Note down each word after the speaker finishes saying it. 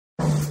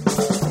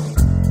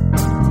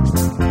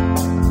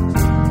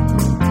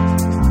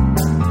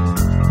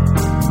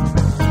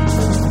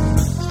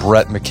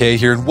Brett McKay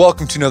here, and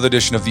welcome to another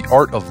edition of the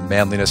Art of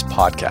Manliness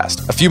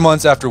podcast. A few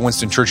months after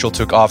Winston Churchill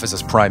took office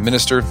as Prime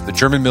Minister, the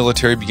German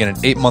military began an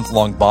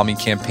 8-month-long bombing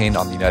campaign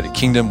on the United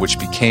Kingdom, which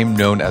became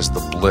known as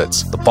the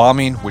Blitz. The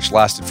bombing, which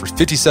lasted for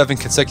 57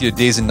 consecutive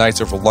days and nights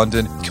over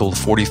London, killed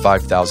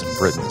 45,000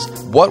 Britons.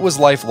 What was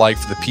life like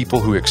for the people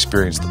who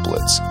experienced the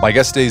Blitz? My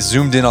guest today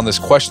zoomed in on this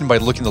question by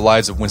looking at the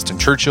lives of Winston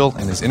Churchill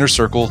and his inner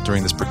circle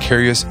during this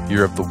precarious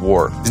year of the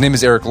war. His name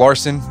is Erik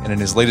Larson, and in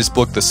his latest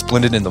book, The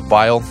Splendid and the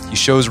Vile, he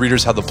shows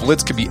readers how the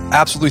Blitz could be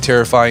absolutely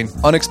terrifying,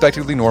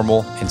 unexpectedly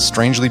normal, and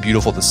strangely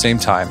beautiful at the same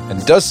time,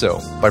 and does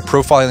so by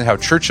profiling how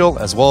Churchill,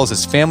 as well as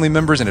his family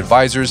members and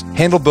advisors,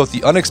 handled both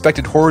the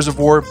unexpected horrors of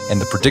war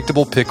and the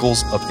predictable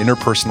pickles of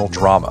interpersonal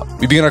drama.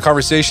 We begin our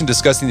conversation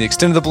discussing the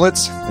extent of the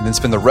Blitz, and then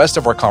spend the rest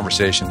of our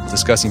conversation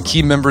discussing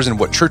key members and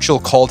what Churchill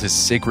called his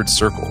sacred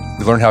circle.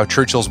 We learn how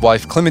Churchill's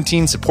wife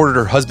Clementine supported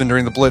her husband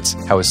during the Blitz,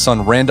 how his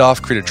son Randolph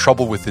created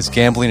trouble with his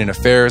gambling and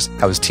affairs,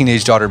 how his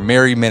teenage daughter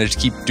Mary managed to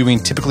keep doing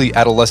typically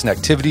adolescent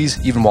activities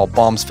even while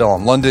bombs fell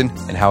on London,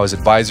 and how his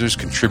advisors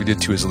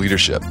contributed to his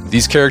leadership.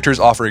 These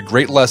characters offer a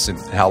great lesson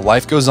in how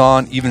life goes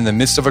on even in the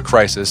midst of a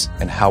crisis,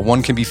 and how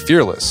one can be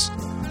fearless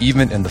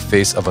even in the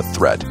face of a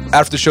threat.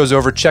 After the show's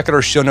over, check out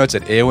our show notes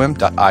at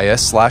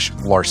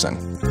aom.is/Larson.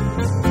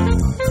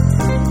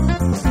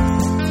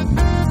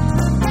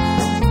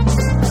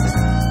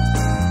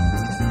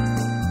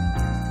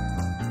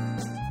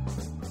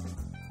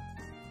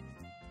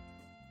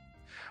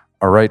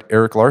 All right,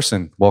 Erik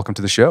Larson, welcome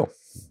to the show.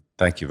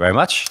 Thank you very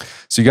much.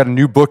 So you got a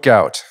new book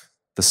out,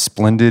 The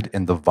Splendid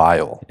and the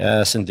Vile.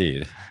 Yes,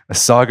 indeed. A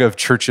saga of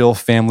Churchill,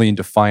 family, and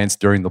defiance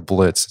during the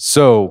Blitz.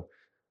 So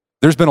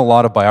there's been a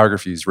lot of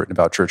biographies written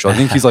about Churchill. I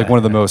think he's like one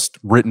of the most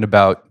written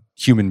about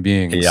human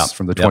beings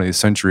from the 20th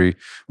century.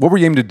 What were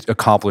you aiming to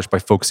accomplish by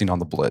focusing on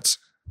the Blitz?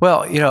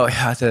 Well, you know,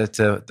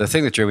 the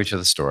thing that drew me to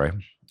the story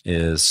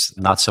is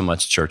not so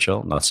much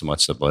Churchill, not so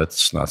much the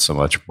Blitz, not so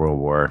much World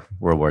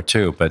War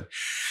II, but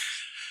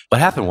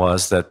what happened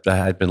was that I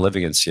had been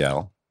living in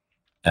Seattle,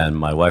 and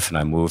my wife and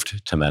I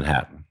moved to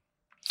Manhattan.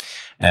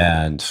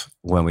 And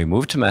when we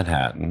moved to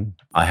Manhattan,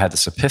 I had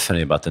this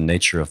epiphany about the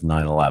nature of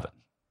 9/11,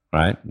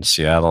 right? In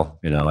Seattle,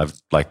 you know, I've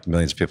like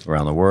millions of people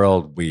around the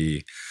world.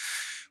 We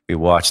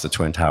watched the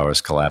Twin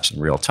Towers collapse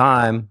in real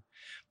time,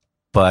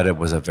 but it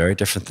was a very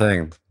different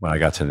thing when I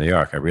got to New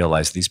York. I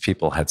realized these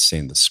people had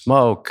seen the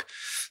smoke,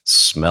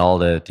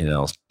 smelled it, you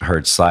know,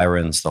 heard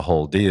sirens, the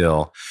whole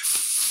deal.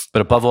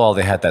 But above all,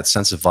 they had that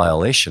sense of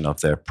violation of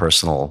their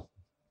personal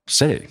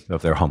city,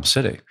 of their home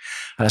city.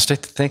 And I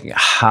started thinking,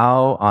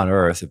 how on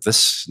earth, if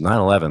this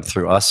 9/11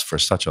 threw us for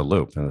such a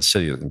loop, and the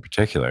city in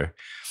particular,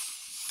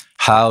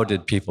 how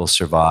did people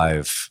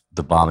survive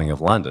the bombing of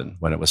London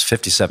when it was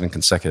 57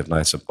 consecutive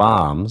nights of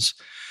bombs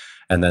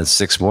and then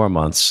 6 more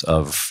months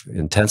of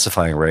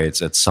intensifying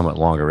raids at somewhat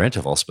longer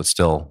intervals, but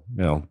still,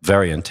 you know,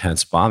 very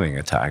intense bombing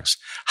attacks?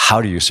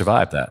 How do you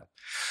survive that?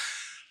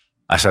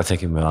 I started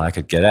thinking, well, I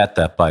could get at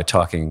that by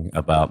talking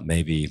about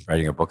maybe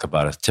writing a book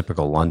about a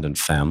typical London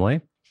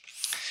family.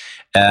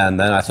 And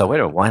then I thought, wait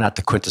a minute, why not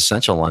the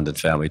quintessential London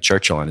family,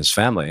 Churchill and his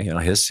family? You know,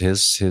 his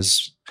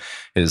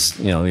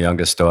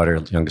youngest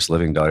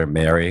living daughter,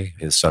 Mary,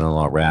 his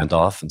son-in-law,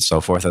 Randolph, and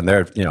so forth. And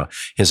they're, you know,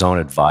 his own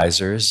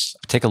advisors.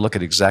 Take a look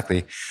at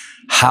exactly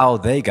how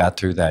they got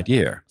through that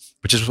year,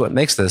 which is what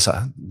makes this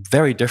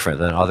very different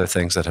than other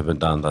things that have been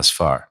done thus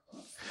far.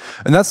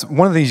 And that's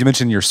one of the things you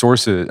mentioned in your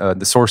sources,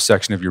 the source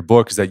section of your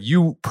book, is that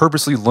you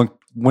purposely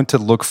went to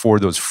look for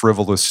those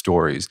frivolous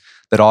stories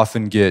that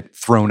often get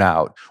thrown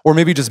out, or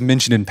maybe just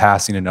mentioned in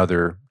passing in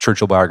other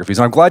Churchill biographies.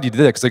 And I'm glad you did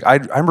that, because like I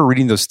remember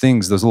reading those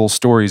things, those little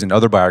stories in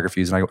other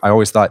biographies, and I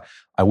always thought,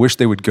 I wish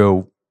they would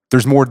go,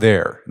 there's more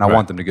there, and I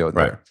want them to go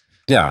there. Right.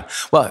 Yeah.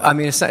 Well, I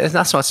mean, it's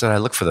not so much that I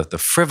look for the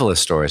frivolous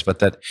stories, but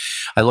that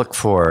I look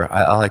for,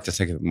 I like to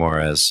think of it more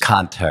as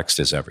context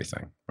is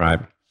everything, right?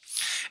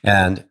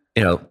 And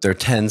you know, there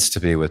tends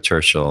to be with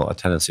Churchill a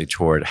tendency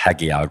toward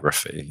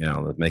hagiography, you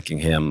know, making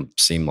him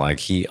seem like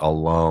he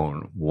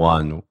alone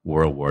won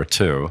World War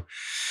II,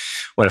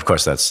 when of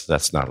course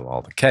that's not at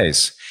all the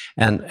case.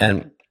 And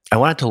I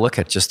wanted to look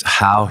at just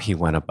how he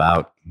went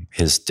about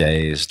his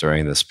days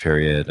during this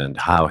period and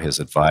how his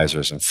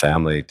advisors and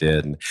family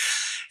did.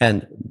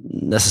 And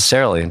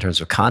necessarily in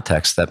terms of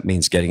context, that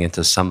means getting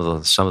into some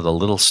of the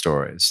little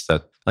stories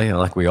that, you know,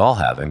 like we all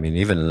have. I mean,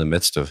 even in the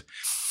midst of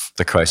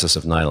the crisis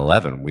of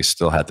 9/11, we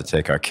still had to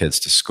take our kids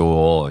to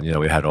school, and you know,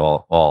 we had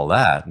all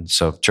that. And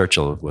so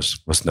Churchill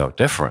was no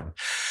different.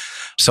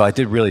 So I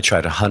did really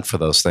try to hunt for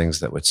those things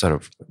that would sort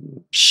of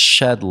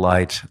shed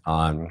light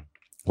on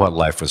what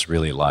life was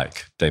really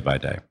like day by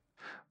day.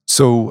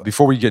 So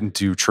before we get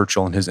into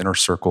Churchill and his inner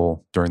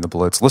circle during the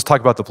Blitz, let's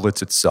talk about the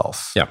Blitz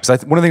itself. Yeah.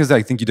 Because one of the things that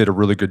I think you did a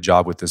really good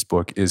job with this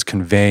book is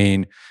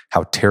conveying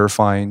how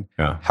terrifying,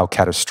 how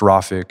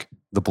catastrophic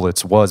the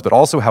Blitz was, but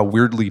also how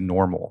weirdly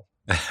normal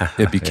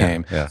it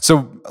became. Yeah.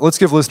 So let's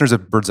give listeners a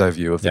bird's eye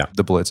view of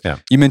the Blitz. Yeah.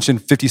 You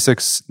mentioned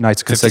 56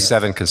 nights consecutive.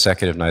 57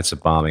 consecutive nights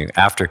of bombing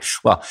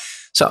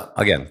so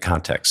again,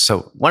 context.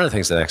 So one of the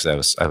things that actually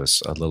I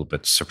was a little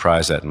bit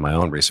surprised at in my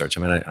own research,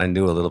 I mean, I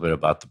knew a little bit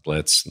about the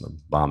Blitz and the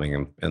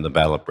bombing and the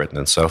Battle of Britain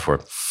and so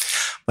forth.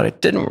 What I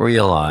didn't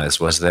realize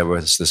was there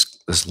was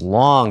this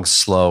long,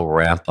 slow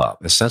ramp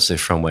up, essentially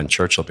from when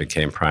Churchill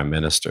became prime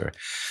minister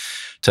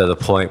to the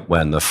point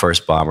when the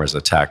first bombers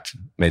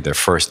made their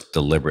first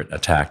deliberate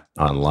attack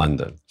on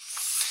London.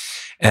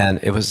 And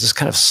it was this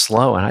kind of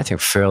slow and I think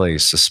fairly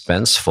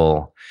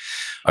suspenseful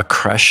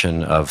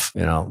accretion of,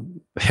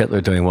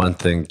 Hitler doing one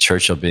thing,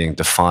 Churchill being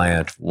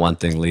defiant, one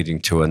thing leading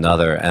to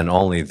another. And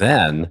only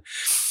then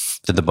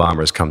did the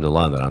bombers come to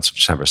London on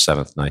September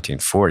 7th,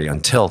 1940.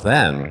 Until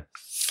then,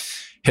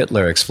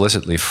 Hitler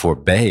explicitly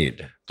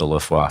forbade the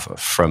Luftwaffe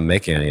from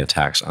making any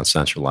attacks on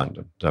central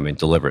London. I mean,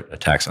 deliberate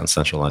attacks on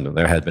central London.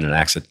 There had been an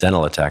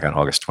accidental attack on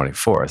August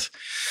 24th.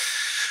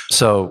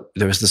 So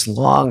there was this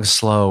long,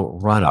 slow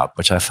run-up,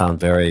 which I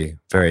found very,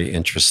 very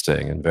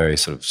interesting and very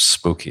sort of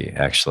spooky,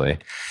 actually.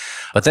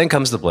 But then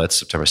comes the Blitz,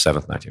 September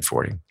 7th,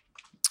 1940.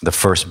 The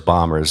first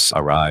bombers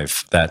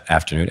arrive that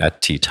afternoon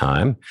at tea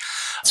time.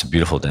 It's a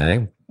beautiful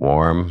day,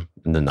 warm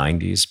in the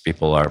 90s.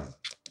 People are,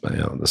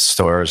 the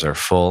stores are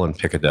full in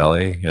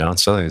Piccadilly, and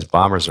suddenly these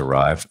bombers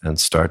arrive and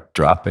start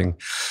dropping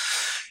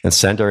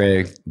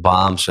incendiary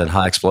bombs and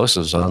high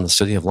explosives on the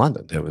city of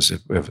London. It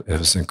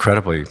was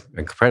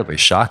incredibly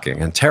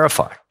shocking and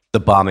terrifying. The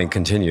bombing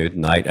continued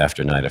night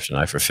after night after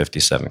night for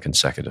 57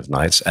 consecutive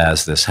nights.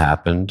 As this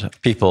happened,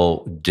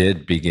 people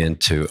did begin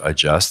to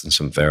adjust in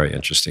some very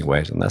interesting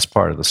ways, and that's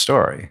part of the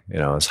story.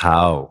 Is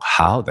how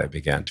they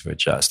began to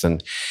adjust.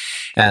 And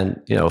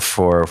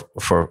for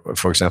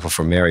example,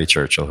 for Mary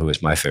Churchill, who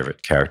is my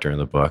favorite character in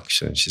the book,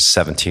 she's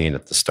 17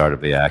 at the start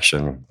of the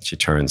action. She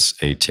turns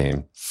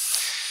 18.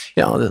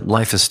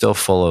 Life is still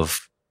full of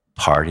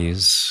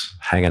parties,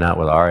 hanging out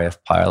with RAF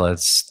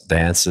pilots,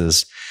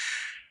 dances.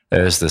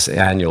 There's this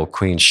annual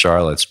Queen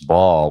Charlotte's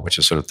Ball, which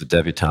is sort of the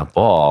debutante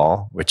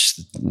ball, which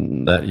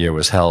that year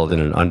was held in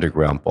an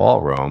underground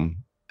ballroom.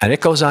 And it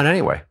goes on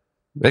anyway.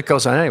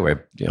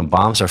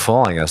 Bombs are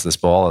falling as this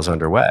ball is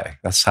underway.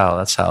 That's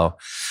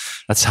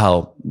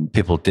how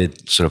people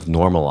did sort of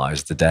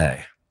normalize the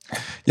day.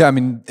 Yeah, I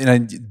mean,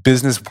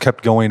 business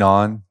kept going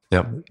on.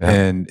 Yep.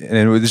 And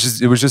it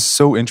was just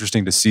so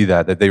interesting to see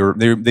that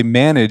they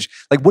managed.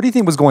 Like, what do you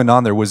think was going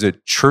on there? Was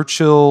it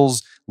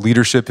Churchill's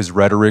leadership, his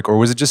rhetoric, or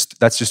was it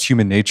that's just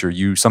human nature?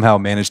 You somehow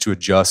managed to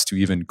adjust to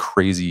even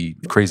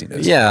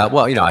craziness. Yeah,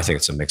 well, I think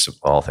it's a mix of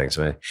all things.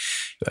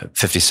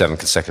 57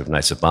 consecutive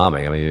nights of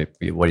bombing. I mean,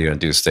 what are you going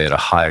to do? Stay at a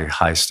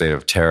high state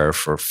of terror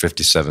for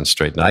 57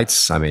 straight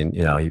nights? I mean,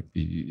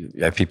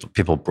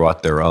 people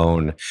brought their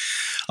own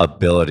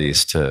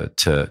abilities to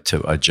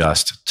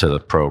adjust to the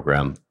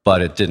program,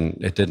 but it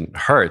didn't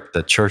hurt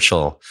that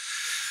Churchill.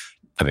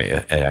 I mean,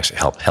 it actually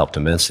helped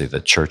immensely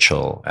that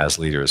Churchill, as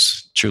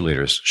true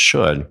leaders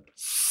should,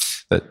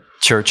 that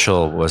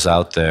Churchill was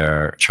out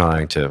there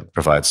trying to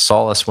provide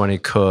solace when he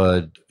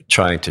could,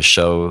 trying to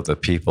show the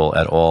people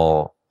at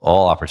all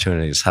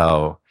opportunities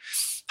how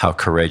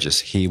courageous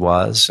he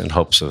was, in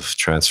hopes of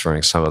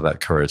transferring some of that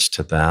courage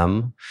to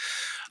them.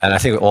 And I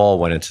think it all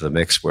went into the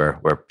mix where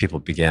people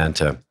began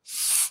to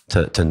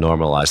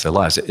normalize their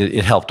lives.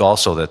 It helped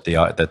also that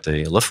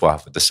the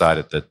Luftwaffe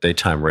decided that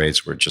daytime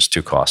raids were just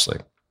too costly,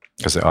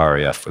 because the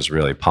RAF was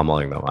really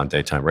pummeling them on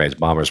daytime raids.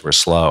 Bombers were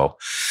slow,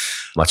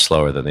 much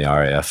slower than the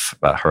RAF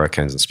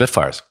Hurricanes and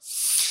Spitfires.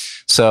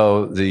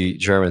 So the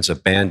Germans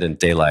abandoned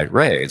daylight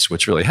raids,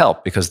 which really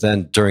helped, because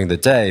then during the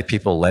day,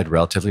 people led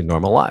relatively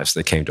normal lives.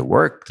 They came to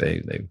work,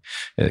 they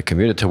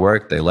commuted to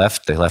work, they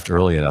left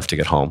early enough to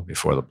get home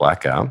before the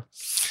blackout.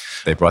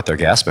 They brought their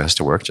gas masks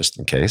to work just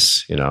in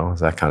case,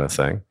 that kind of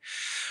thing.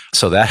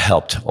 So that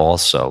helped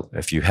also.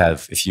 If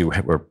you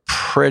were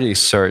pretty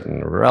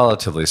certain,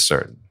 relatively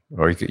certain,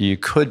 or you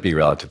could be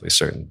relatively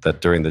certain that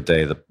during the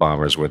day the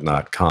bombers would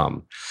not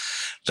come,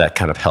 that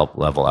kind of helped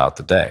level out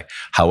the day.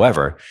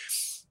 However,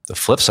 the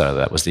flip side of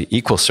that was the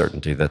equal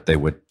certainty that they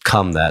would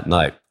come that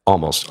night,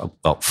 almost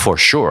for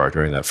sure,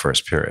 during that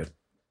first period.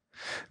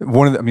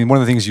 One of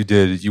the things you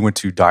did, you went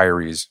to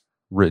diaries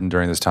written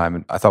during this time,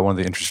 and I thought one of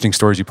the interesting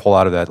stories you pull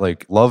out of that,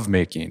 like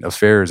lovemaking,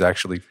 affairs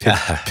actually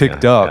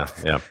picked up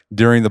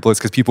during the Blitz,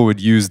 because people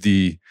would use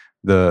the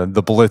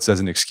Blitz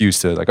as an excuse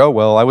to, like, oh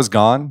well, I was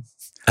gone.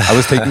 I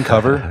was taking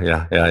cover.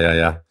 Yeah.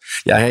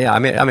 I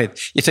mean,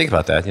 you think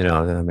about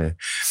that.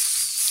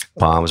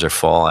 Bombs are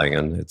falling,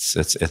 and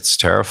it's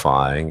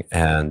terrifying.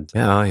 And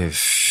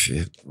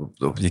you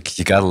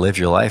got to live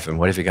your life. And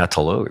what have you got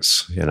to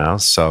lose?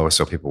 So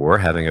people were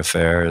having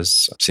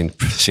affairs. Seemed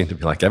to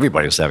be like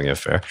everybody was having an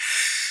affair.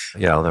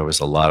 There was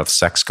a lot of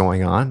sex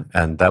going on,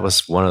 and that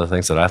was one of the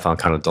things that I found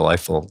kind of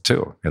delightful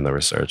too in the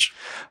research.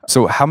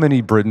 So, how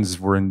many Britons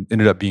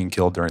ended up being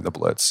killed during the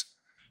Blitz?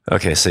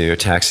 Okay, so you're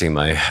taxing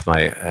my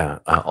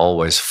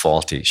always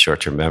faulty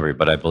short-term memory,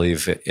 but I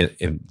believe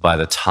by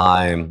the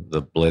time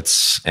the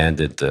Blitz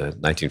ended, the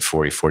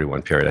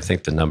 1940-41 period, I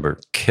think the number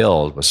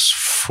killed was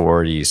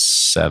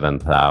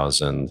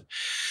 47,000.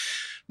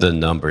 The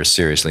number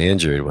seriously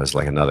injured was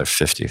like another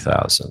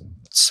 50,000.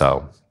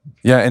 So,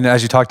 yeah, and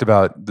as you talked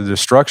about the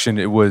destruction,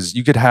 it was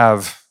you could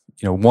have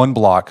one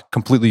block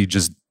completely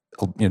just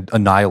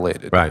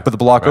annihilated, right? But the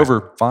block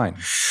over, fine.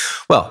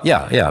 Well,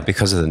 yeah,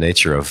 because of the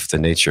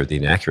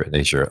inaccurate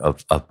nature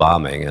of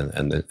bombing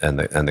and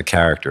the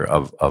character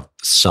of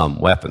some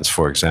weapons.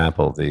 For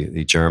example,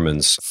 the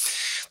Germans,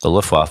 the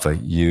Luftwaffe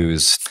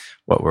used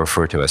what were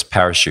referred to as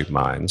parachute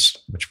mines,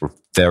 which were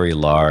very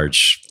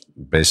large,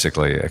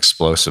 basically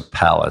explosive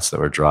pallets that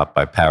were dropped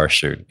by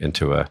parachute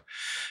into a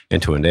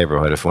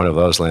neighborhood. If one of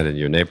those landed in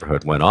your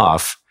neighborhood, went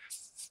off,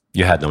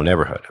 you had no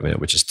neighborhood. I mean,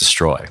 it would just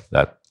destroy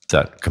that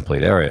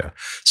complete area.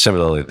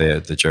 Similarly,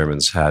 the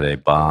Germans had a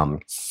bomb,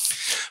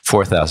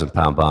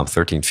 4,000-pound bomb,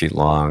 13 feet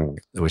long,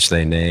 which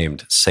they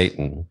named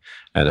Satan.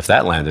 And if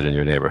that landed in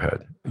your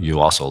neighborhood, you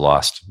also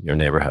lost your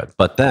neighborhood.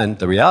 But then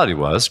the reality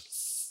was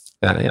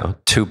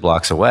that 2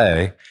 blocks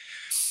away,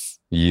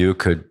 you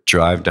could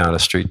drive down a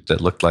street that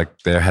looked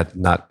like there had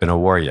not been a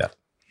war yet.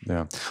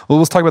 Yeah. Well,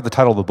 let's talk about the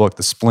title of the book,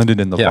 The Splendid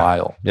and the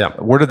Vile. Yeah.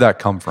 Where did that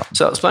come from?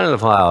 So Splendid and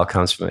the Vile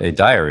comes from a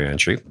diary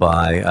entry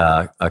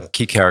by a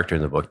key character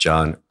in the book,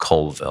 John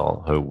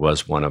Colville, who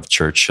was one of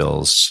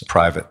Churchill's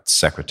private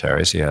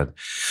secretaries. He had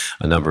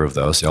a number of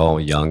those,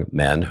 all young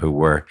men who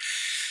were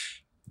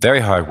very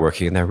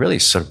hardworking, and they're really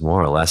sort of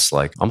more or less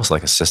almost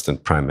like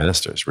assistant prime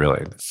ministers,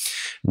 really.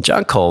 And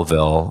John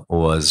Colville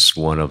was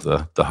one of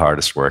the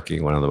hardest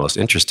working, one of the most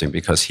interesting,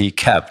 because he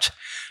kept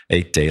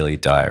a daily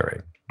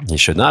diary. He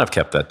should not have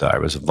kept that diary.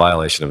 It was a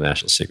violation of the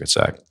National Secrets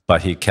Act,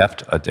 but he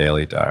kept a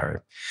daily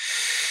diary.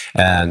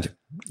 And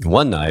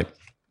one night,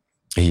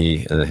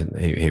 he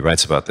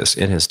writes about this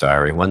in his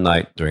diary. One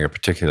night during a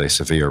particularly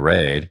severe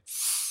raid,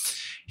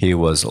 he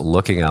was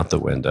looking out the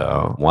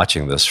window,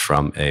 watching this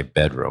from a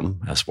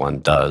bedroom, as one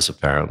does,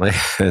 apparently.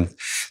 And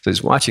so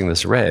he's watching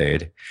this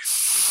raid,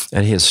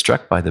 and he is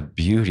struck by the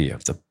beauty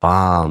of the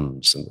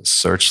bombs and the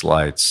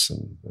searchlights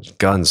and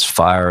guns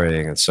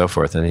firing and so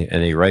forth.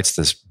 And he writes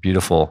this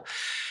beautiful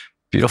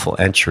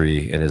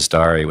entry in his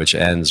diary, which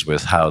ends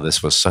with how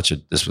this was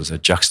a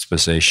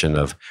juxtaposition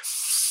of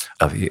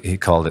he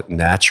called it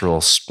natural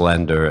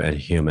splendor and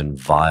human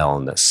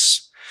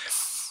vileness.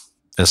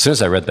 As soon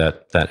as I read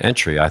that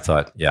entry, I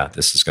thought, yeah,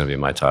 this is going to be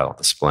my title,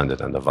 The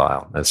Splendid and the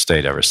Vile. And it's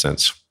stayed ever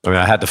since. I mean,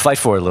 I had to fight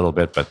for it a little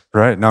bit, but...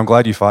 Right. Now, I'm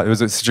glad you fought. It was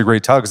such a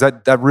great title,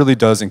 because that really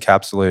does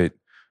encapsulate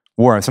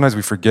war. And sometimes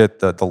we forget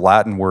that the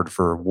Latin word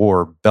for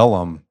war,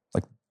 bellum,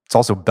 it's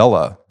also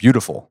bella,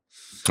 beautiful.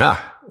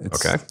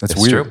 Okay. That's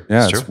weird. True.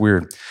 Yeah, it's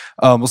weird.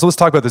 So let's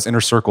talk about this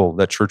inner circle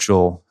that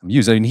Churchill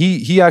used. I mean,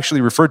 he actually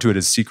referred to it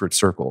as secret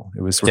circle.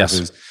 It was sort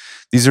of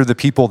these are the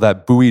people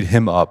that buoyed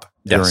him up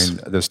during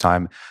this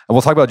time. And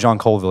we'll talk about John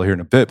Colville here in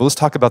a bit, but let's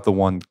talk about the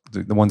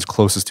ones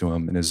closest to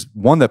him. And his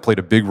one that played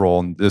a big role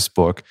in this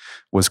book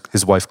was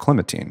his wife,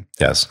 Clementine,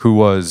 who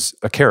was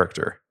a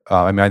character.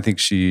 I mean, I think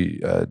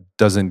she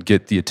doesn't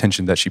get the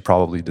attention that she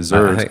probably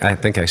deserves. I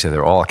think actually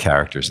they're all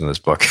characters in this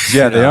book.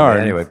 Yeah, they are.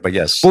 Anyway, but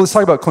yes. Well, let's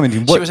talk about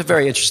Clementine. She was a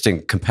very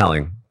interesting,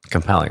 compelling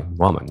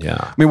woman. Yeah.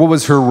 I mean, what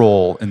was her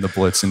role in the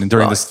Blitz and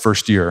during this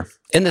first year?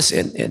 In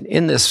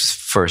this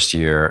first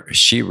year,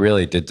 she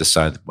really did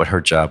decide what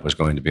her job was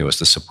going to be was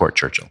to support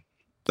Churchill.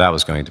 That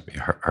was going to be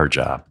her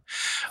job.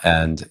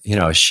 And,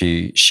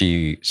 she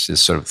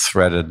is sort of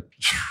threaded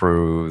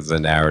through the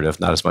narrative,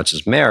 not as much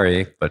as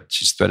Mary, but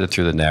she's threaded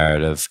through the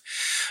narrative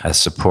as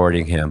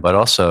supporting him. But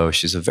also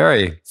she's a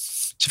very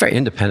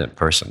independent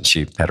person.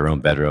 She had her own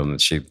bedroom,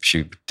 and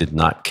she did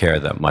not care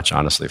that much,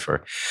 honestly,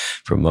 for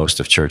most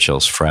of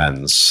Churchill's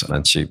friends.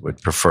 And she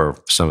would prefer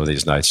some of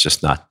these nights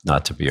just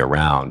not to be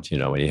around,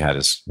 when he had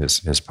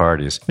his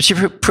parties. But she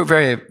proved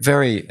very,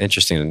 very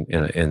interesting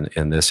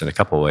in this in a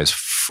couple of ways.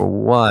 For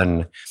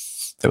one,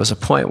 there was a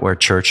point where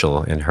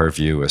Churchill, in her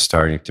view, was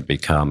starting to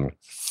become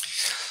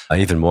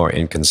even more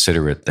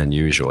inconsiderate than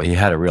usual. He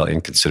had a real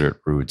inconsiderate,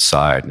 rude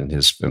side, and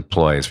his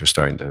employees were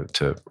starting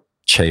to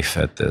chafe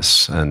at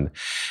this. And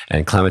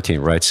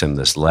Clementine writes him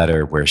this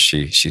letter where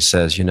she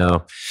says, you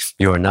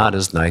are not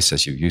as nice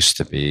as you used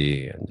to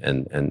be,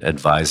 and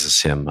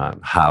advises him on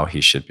how he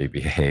should be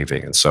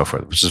behaving and so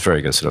forth, which is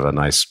very good, sort of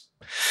a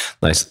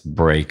nice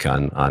break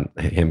on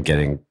him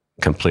getting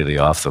completely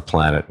off the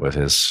planet with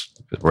his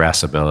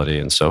irascibility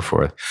and so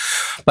forth.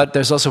 But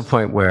there's also a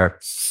point where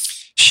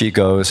she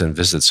goes and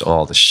visits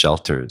all the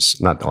shelters,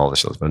 not all the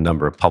shelters, but a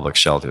number of public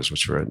shelters,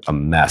 which were a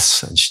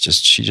mess. And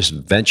she just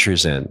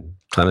ventures in,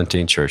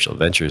 Clementine Churchill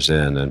ventures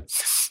in and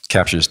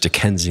captures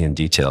Dickensian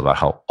detail about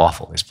how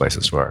awful these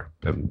places were.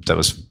 And that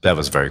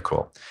was very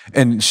cool.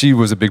 And she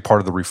was a big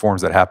part of the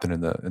reforms that happened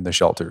in the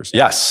shelters.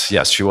 Yes,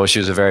 she was. She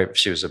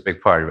was a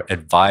big part of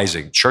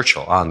advising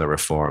Churchill on the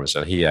reforms,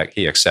 and he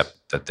accepted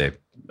that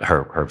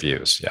her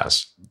views,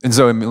 yes. And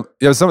so, I mean,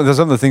 some of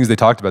the things they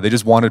talked about, they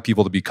just wanted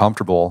people to be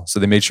comfortable, so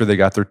they made sure they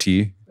got their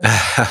tea.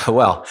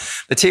 Well,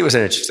 the tea was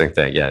an interesting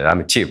thing. Yeah, I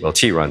mean, tea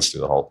runs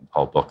through the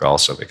whole book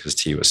also, because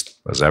tea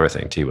was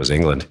everything. Tea was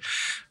England.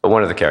 But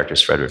one of the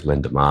characters, Frederick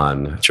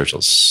Lindemann,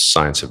 Churchill's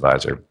science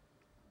advisor,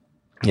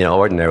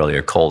 ordinarily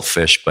a cold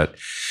fish, but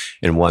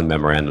in one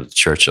memorandum to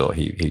Churchill,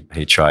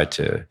 he tried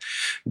to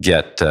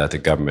get the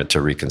government to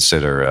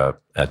reconsider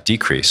a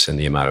decrease in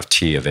the amount of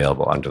tea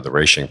available under the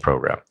rationing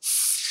program.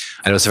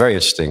 And it was a very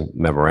interesting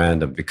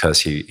memorandum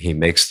because he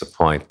makes the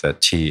point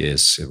that tea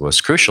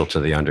was crucial to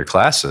the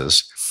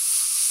underclasses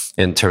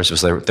in terms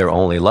of their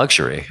only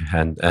luxury,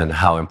 and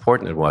how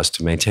important it was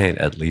to maintain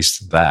at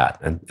least that.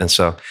 And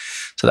so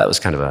that was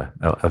kind of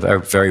a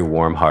very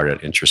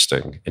warm-hearted,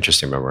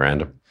 interesting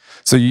memorandum.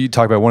 So you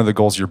talk about one of the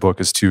goals of your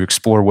book is to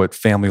explore what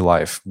family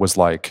life was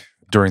like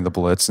during the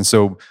Blitz. And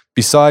so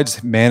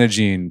besides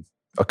managing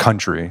a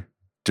country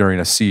during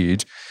a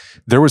siege,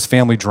 there was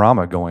family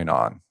drama going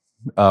on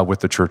with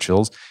the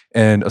Churchills.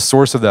 And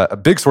a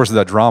big source of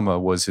that drama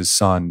was his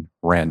son,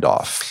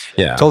 Randolph.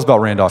 Yeah. Tell us about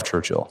Randolph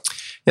Churchill.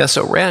 Yeah,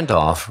 so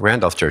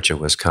Randolph Churchill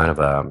was kind of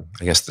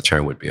I guess the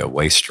term would be a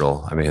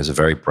wastrel. I mean, he was a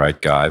very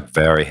bright guy,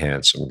 very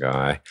handsome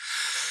guy.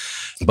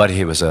 But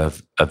he was a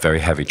very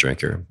heavy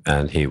drinker,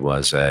 and he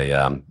was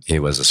a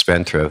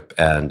spendthrift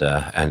and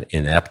an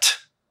inept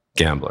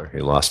gambler. He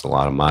lost a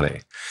lot of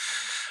money,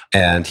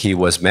 and he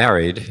was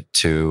married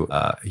to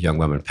a young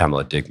woman,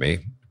 Pamela Digby,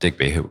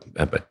 who,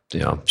 but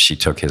she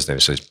took his name,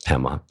 so it's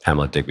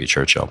Pamela Digby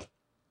Churchill,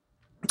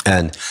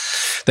 and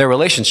their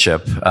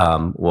relationship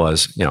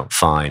was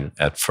fine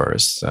at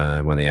first.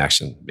 When the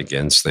action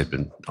begins, they'd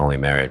been only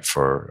married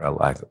for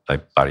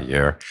about a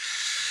year.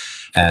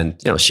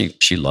 And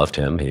she loved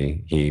him.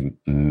 He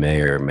may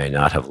or may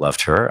not have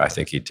loved her. I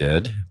think he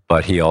did,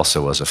 but he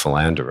also was a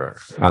philanderer.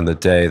 On the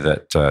day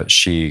that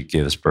she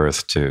gives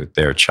birth to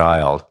their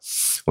child,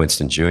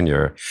 Winston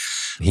Jr.,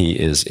 he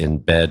is in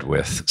bed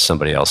with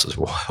somebody else's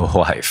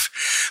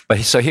wife. But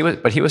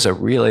he was a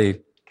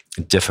really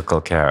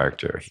difficult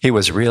character. He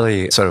was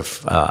really sort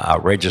of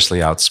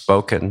outrageously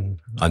outspoken,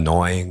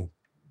 annoying,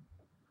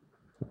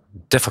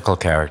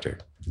 difficult character.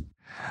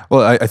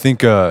 Well, I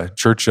think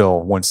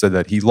Churchill once said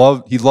that he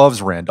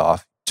loves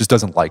Randolph, just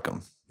doesn't like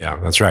him. Yeah,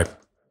 that's right.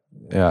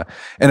 Yeah.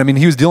 And I mean,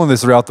 he was dealing with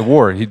this throughout the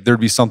war. There'd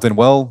be something,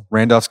 well,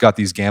 Randolph's got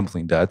these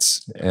gambling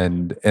debts,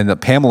 and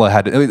Pamela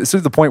had, it's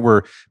to the point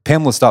where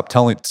Pamela stopped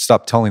telling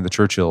the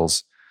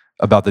Churchills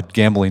about the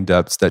gambling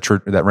debts that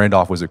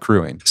Randolph was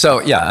accruing.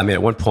 So yeah, I mean,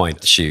 at one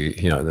point,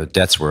 the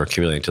debts were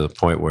accumulating to the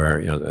point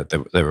where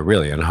they were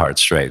really in hard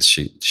straits.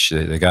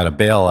 They got a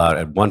bailout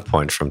at one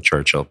point from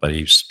Churchill, but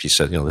he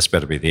said, this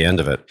better be the end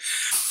of it,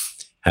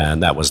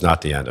 and that was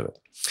not the end of it.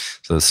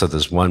 So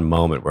there's one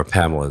moment where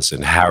Pamela's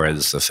in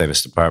Harrods, the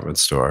famous department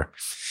store,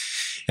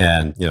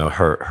 and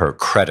her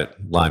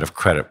line of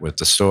credit with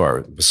the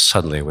store was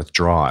suddenly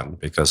withdrawn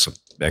because of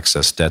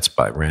excess debts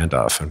by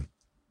Randolph, and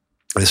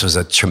this was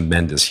a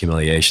tremendous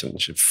humiliation.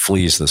 She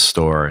flees the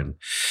store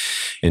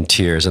in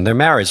tears. And their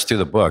marriage through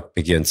the book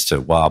begins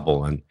to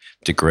wobble and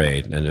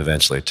degrade and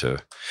eventually to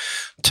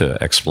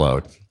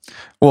explode.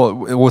 Well,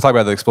 we'll talk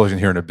about the explosion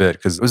here in a bit,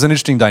 because it was an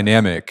interesting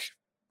dynamic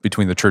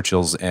between the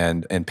Churchills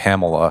and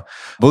Pamela.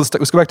 But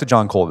let's go back to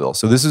John Colville.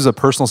 So this is a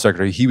personal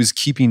secretary. He was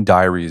keeping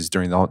diaries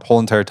during the whole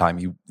entire time.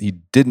 He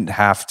didn't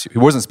have to. He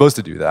wasn't supposed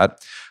to do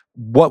that.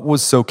 What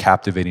was so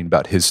captivating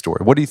about his story?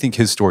 What do you think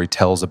his story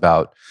tells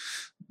about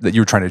that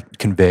you were trying to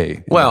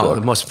convey? Well, the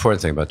most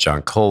important thing about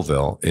John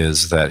Colville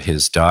is that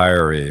his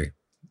diary,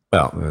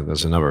 well,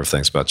 there's a number of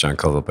things about John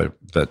Colville,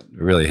 but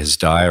really his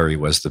diary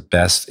was the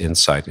best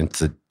insight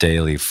into the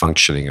daily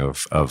functioning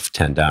of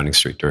 10 Downing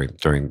Street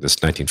during this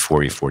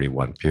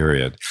 1940-41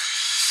 period.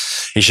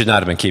 He should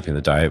not have been keeping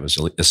the diary. It was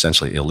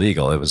essentially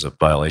illegal. It was a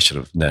violation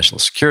of national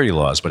security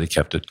laws, but he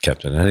kept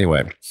it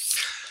anyway.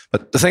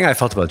 But the thing I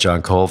felt about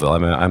John Colville, I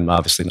mean, I'm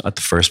obviously not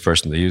the first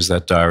person to use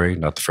that diary,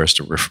 not the first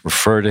to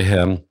refer to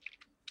him.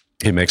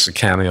 He makes a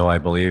cameo, I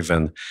believe,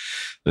 in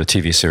the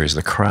TV series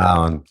The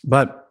Crown.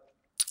 But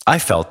I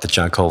felt that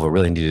John Colville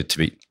really needed to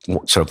be,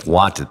 sort of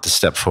wanted to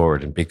step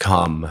forward and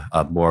become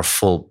a more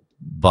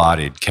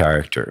full-bodied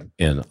character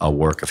in a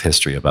work of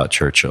history about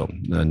Churchill.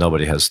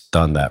 Nobody has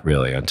done that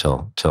really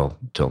until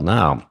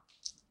now.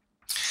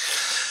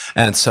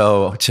 And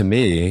so, to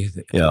me,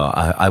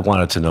 I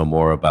wanted to know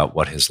more about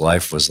what his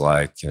life was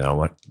like.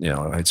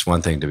 It's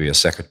one thing to be a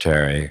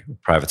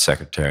private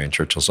secretary in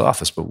Churchill's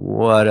office, but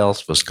what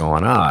else was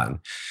going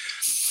on?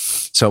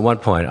 So, at one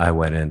point, I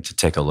went in to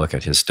take a look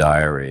at his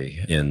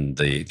diary in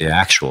the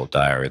actual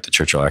diary at the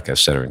Churchill Archive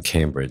Center in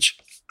Cambridge.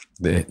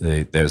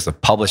 There's the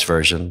published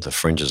version, The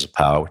Fringes of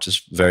Power, which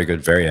is very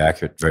good, very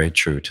accurate, very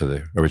true to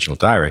the original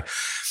diary.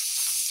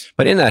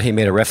 But in that, he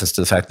made a reference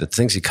to the fact that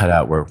things he cut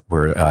out were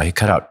he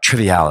cut out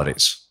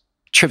trivialities.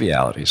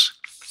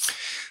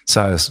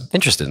 So I was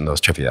interested in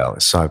those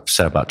trivialities. So I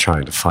set about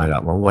trying to find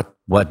out, well,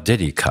 what did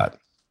he cut?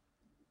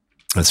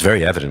 It's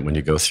very evident when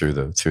you go through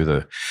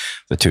the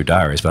two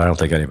diaries, but I don't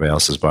think anybody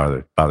else has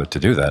bothered to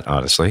do that,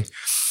 honestly.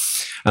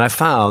 And I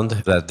found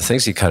that the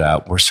things he cut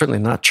out were certainly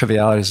not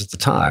trivialities at the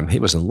time. He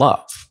was in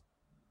love.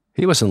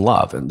 He was in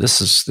love, and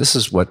this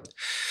is what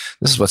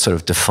sort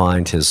of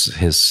defined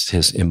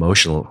his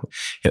emotional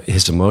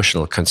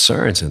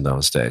concerns in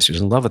those days. He was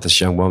in love with this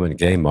young woman,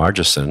 Gay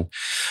Margeson,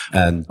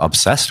 and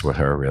obsessed with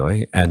her,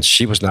 really, and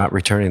she was not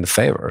returning the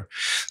favor.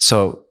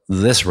 So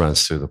this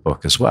runs through the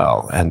book as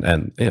well,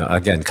 and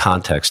again,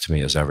 context to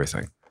me is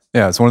everything.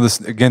 Yeah, it's one of this.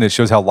 Again, it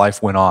shows how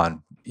life went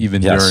on.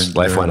 Even yes,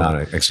 life went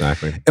on,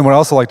 exactly. And what I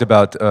also liked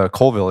about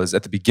Colville is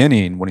at the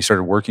beginning, when he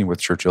started working with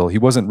Churchill, he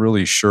wasn't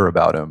really sure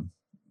about him.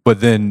 But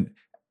then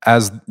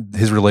as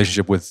his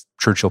relationship with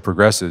Churchill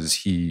progresses,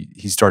 he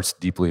starts to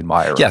deeply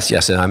admire him. Yes.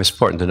 And it's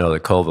important to know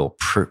that Colville,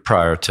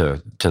 prior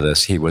to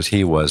this,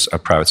 he was a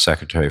private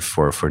secretary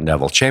for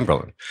Neville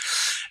Chamberlain.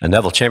 And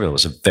Neville Chamberlain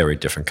was a very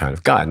different kind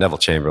of guy. Neville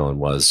Chamberlain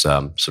was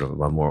sort of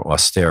a more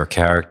austere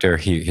character.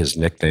 His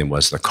nickname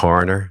was the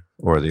Coroner,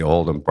 or the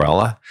Old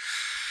Umbrella.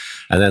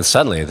 And then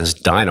suddenly this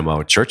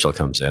dynamo Churchill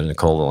comes in, and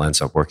Colville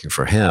ends up working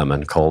for him,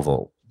 and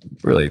Colville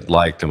really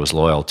liked and was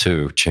loyal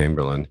to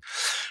Chamberlain.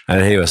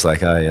 And he was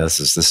like, oh yeah,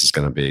 this is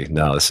going to be,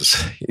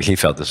 he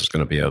felt this was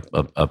going to be a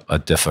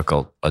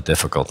difficult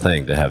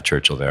thing to have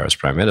Churchill there as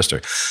prime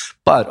minister.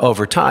 But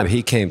over time,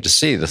 he came to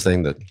see the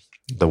thing that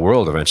the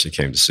world eventually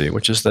came to see,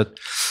 which is that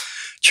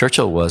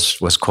Churchill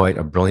was quite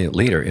a brilliant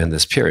leader in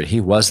this period.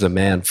 He was the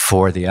man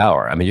for the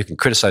hour. I mean, you can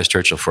criticize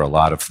Churchill for a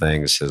lot of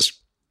things, his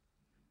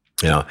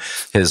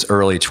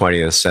early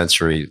 20th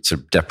century sort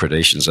of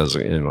depredations as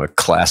a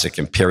classic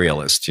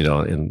imperialist,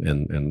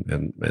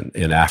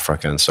 in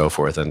Africa and so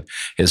forth, and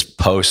his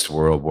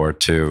post-World War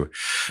II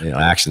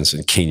actions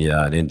in Kenya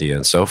and India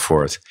and so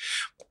forth.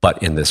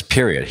 But in this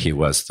period, he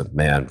was the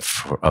man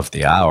of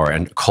the hour,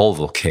 and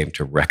Colville came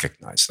to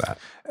recognize that.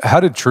 How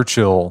did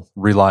Churchill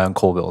rely on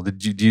Colville?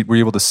 Were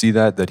you able to see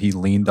that he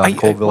leaned on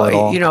Colville at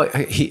all?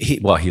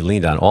 He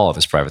leaned on all of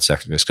his private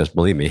secretaries, because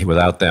believe me,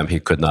 without them,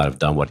 he could not have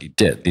done what he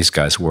did. These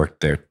guys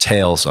worked their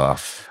tails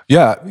off.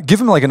 Yeah,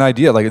 give him like an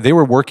idea. Like they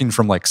were working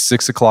from like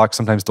 6 o'clock,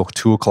 sometimes till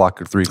 2 o'clock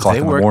or 3 o'clock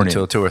in the morning. They worked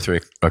until 2 or 3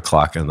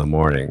 o'clock in the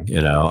morning,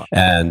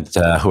 and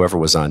whoever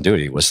was on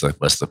duty was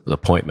the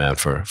point man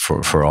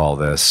for all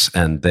this.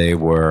 And they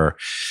were,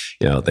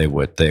 they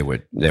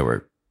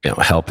were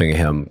helping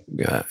him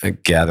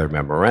gather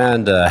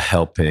memoranda,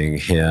 helping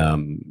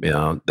him,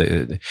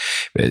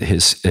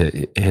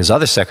 his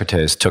other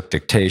secretaries took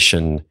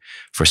dictation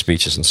for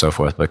speeches and so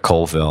forth, but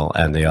Colville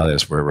and the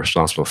others were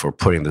responsible for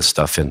putting this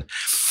stuff in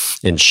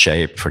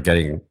shape, for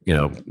getting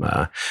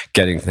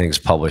things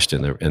published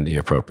in the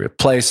appropriate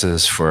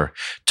places, for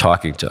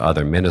talking to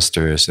other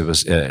ministers. It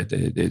was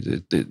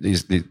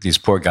these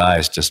poor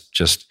guys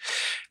just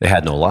they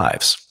had no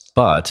lives.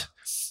 But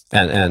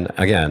and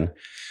again,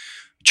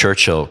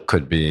 Churchill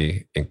could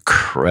be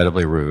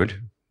incredibly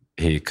rude.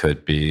 He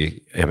could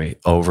be,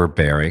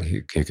 overbearing.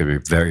 He could be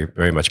very,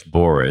 very much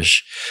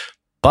boorish.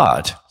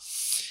 But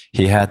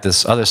he had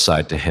this other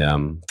side to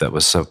him that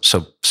was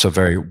so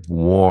very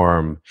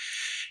warm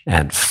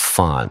and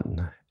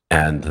fun.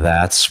 And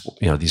that's,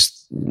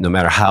 no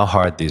matter how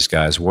hard these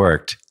guys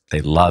worked,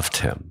 they loved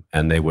him,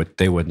 and they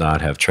would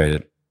not have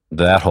traded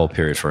that whole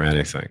period for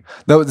anything.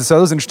 That was an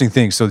interesting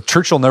thing. So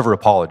Churchill never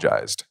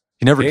apologized.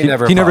 He never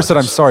said,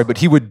 I'm sorry, but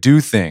he would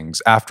do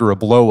things after a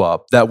blow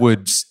up that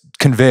would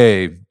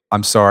convey,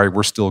 I'm sorry,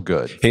 we're still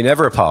good. He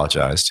never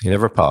apologized,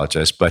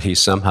 but he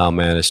somehow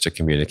managed to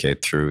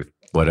communicate through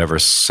whatever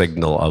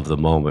signal of the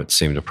moment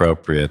seemed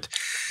appropriate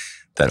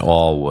that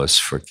all was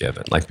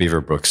forgiven. Like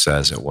Beaverbrook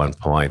says at one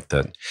point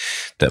that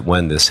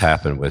when this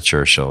happened with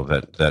Churchill,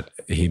 that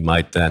he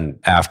might then,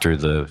 after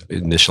the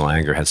initial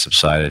anger had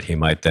subsided, he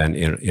might then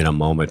in a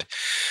moment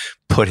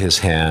put his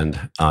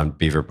hand on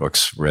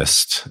Beaverbrook's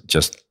wrist,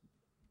 just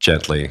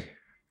gently,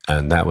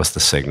 and that was the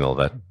signal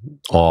that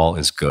all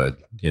is good.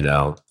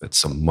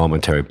 It's a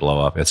momentary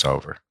blow up. It's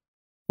over.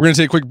 We're going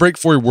to take a quick break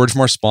for a word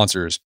from our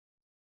sponsors.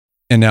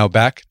 And now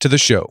back to the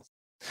show.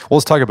 Well,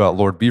 let's talk about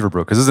Lord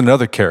Beaverbrook, because this is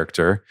another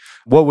character.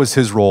 What was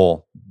his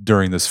role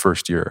during this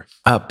first year?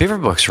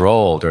 Beaverbrook's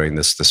role during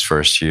this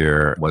first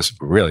year was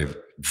really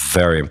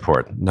very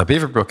important. Now,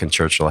 Beaverbrook and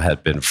Churchill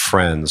had been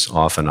friends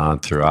off and on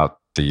throughout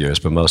the years,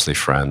 but mostly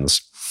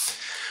friends.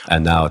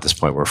 And now at this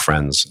point, we're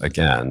friends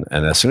again.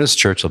 And as soon as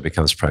Churchill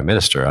becomes prime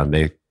minister on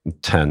May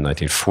 10,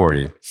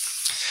 1940,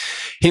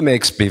 he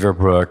makes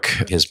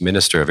Beaverbrook his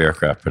minister of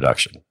aircraft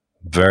production.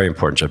 Very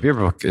important job.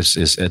 Beaverbrook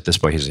is at this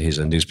point, he's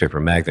a newspaper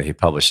magnate. He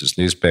publishes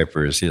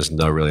newspapers. He doesn't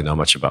really know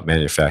much about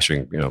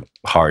manufacturing,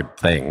 hard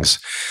things.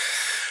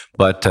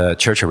 But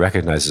Churchill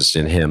recognizes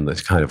in him the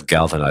kind of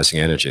galvanizing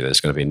energy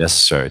that's going to be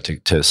necessary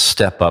to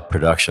step up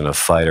production of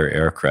fighter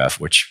aircraft,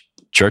 which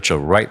Churchill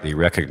rightly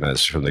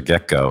recognized from the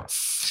get-go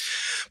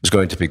was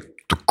going to be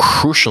the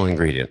crucial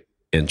ingredient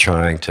in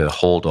trying to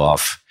hold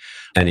off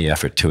any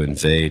effort to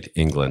invade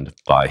England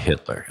by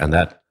Hitler. And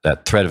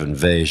that threat of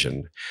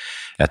invasion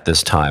at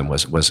this time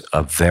was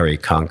a very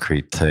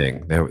concrete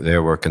thing.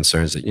 There were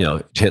concerns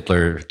that,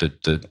 Hitler,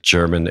 the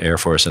German Air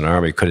Force and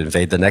Army could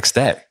invade the next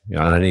day,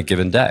 on any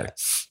given day.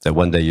 That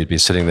one day you'd be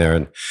sitting there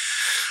in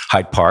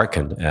Hyde Park,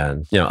 and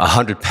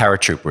 100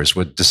 paratroopers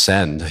would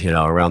descend,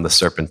 around the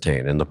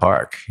Serpentine in the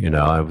park. It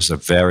was a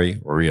very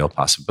real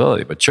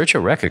possibility. But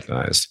Churchill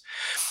recognized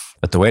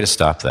that the way to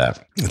stop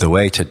that, the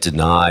way to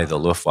deny the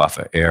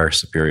Luftwaffe air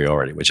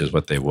superiority, which is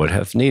what they would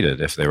have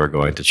needed if they were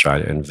going to try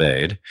to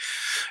invade,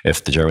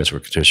 if the Germans were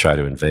to try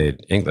to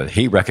invade England,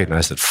 he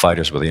recognized that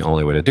fighters were the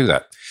only way to do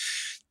that.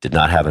 Did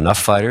not have enough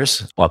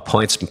fighters,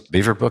 appoints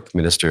Beaverbrook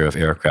Minister of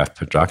Aircraft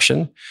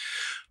Production.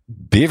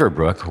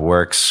 Beaverbrook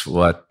works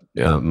what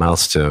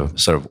amounts to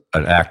sort of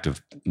an act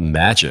of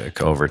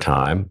magic over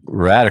time,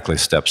 radically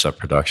steps up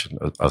production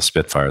of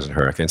Spitfires and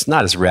Hurricanes.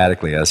 Not as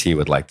radically as he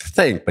would like to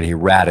think, but he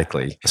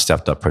radically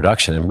stepped up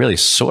production and really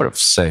sort of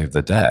saved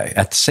the day.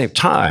 At the same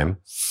time,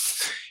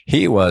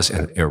 he was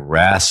an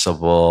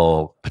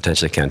irascible,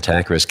 potentially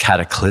cantankerous,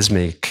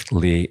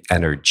 cataclysmically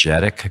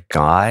energetic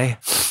guy,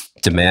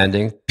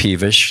 demanding,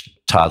 peevish,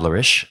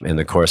 toddlerish. In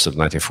the course of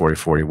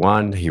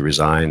 1940-41, he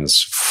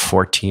resigns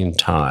 14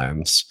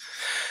 times,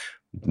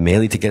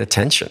 mainly to get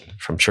attention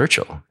from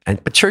Churchill.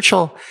 But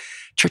Churchill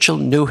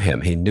knew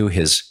him. He knew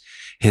his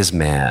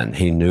man.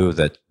 He knew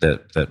that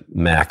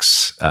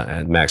Max,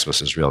 and Max was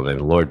his real name.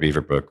 Lord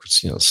Beaverbrook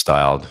was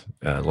styled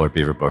Lord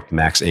Beaverbrook.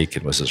 Max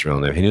Aiken was his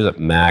real name. He knew that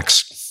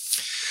Max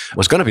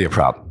was going to be a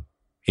problem.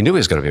 He knew he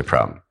was going to be a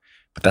problem.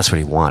 But that's what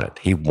he wanted.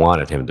 He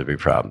wanted him to be a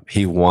problem.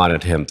 He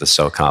wanted him to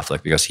sow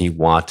conflict because he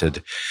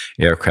wanted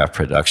aircraft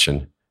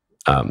production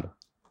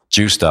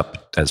juiced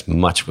up as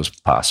much as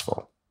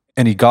possible.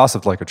 And he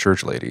gossiped like a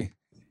church lady.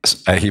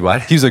 He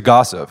what? He was a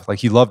gossip. Like,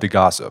 he loved to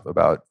gossip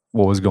about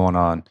what was going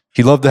on.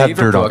 He loved to have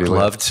dirt on people.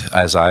 Loved,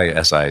 as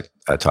I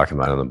talk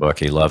about in the book,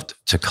 he loved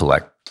to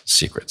collect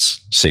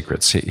secrets.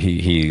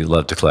 He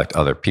loved to collect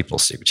other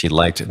people's secrets. He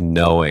liked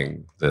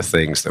knowing the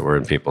things that were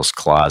in people's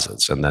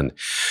closets and then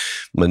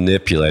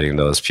manipulating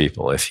those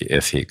people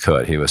if he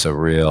could. He was a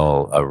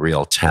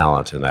real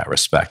talent in that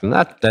respect, and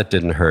that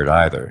didn't hurt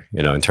either.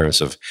 In terms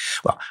of,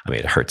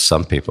 it hurt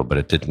some people, but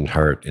it didn't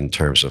hurt in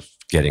terms of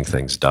getting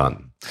things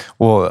done.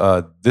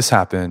 Well, this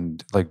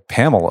happened, like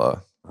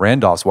Pamela,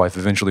 Randolph's wife,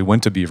 eventually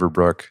went to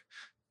Beaverbrook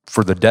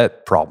for the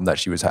debt problem that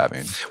she was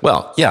having.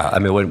 Well, yeah,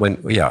 and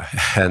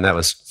that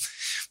was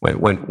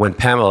when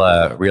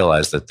Pamela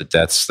realized that the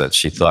debts that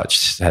she thought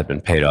had been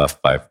paid off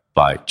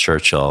by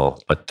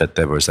Churchill, but that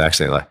there was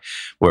actually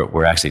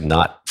were actually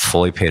not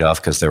fully paid off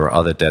because there were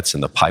other debts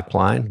in the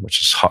pipeline, which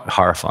is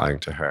horrifying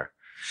to her.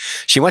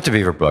 She went to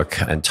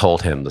Beaverbrook and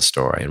told him the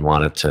story and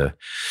wanted to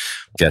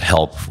get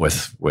help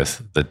with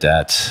the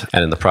debt,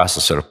 and in the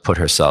process sort of put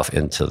herself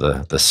into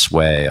the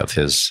sway of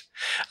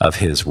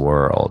his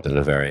world in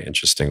a very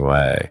interesting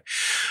way.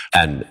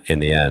 And in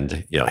the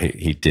end,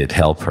 he did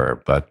help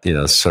her, but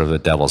sort of the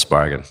devil's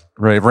bargain.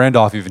 Right.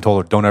 Randolph even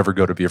told her, don't ever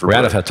go to Beaverbrook.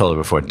 Randolph had told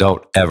her before,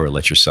 don't ever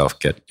let yourself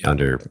get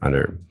under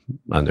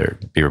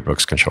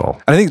Beaverbrook's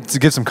control. And I think to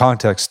give some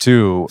context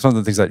too, some of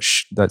the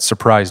things that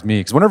surprised me,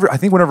 because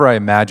whenever I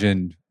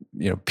imagine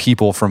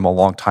people from a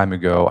long time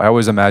ago, I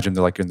always imagine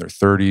they're like in their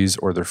 30s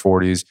or their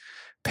 40s.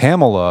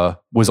 Pamela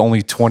was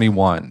only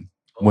 21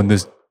 when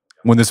this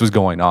was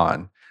going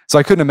on. So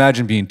I couldn't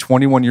imagine being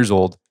 21 years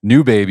old,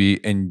 new baby,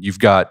 and you've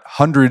got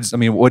hundreds,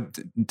 what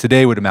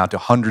today would amount to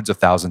hundreds of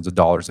thousands of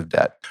dollars of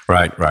debt.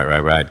 Right.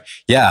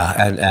 Yeah,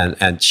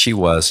 and she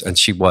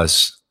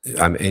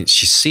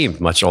seemed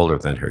much older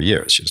than her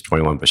years. She was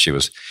 21, but she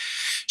was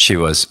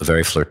a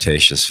very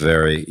flirtatious,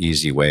 very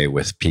easy way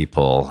with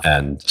people,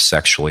 and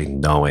sexually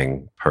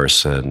knowing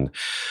person,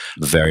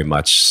 very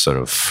much sort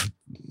of,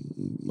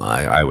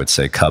 I would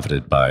say,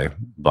 coveted by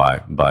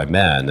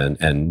men,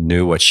 and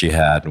knew what she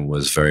had and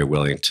was very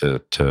willing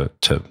to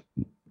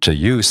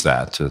use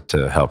that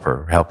to help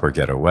her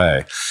get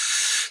away.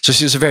 So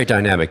she was a very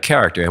dynamic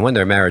character. And when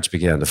their marriage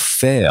began to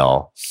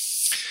fail,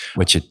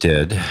 which it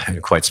did,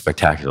 and quite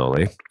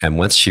spectacularly, and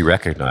once she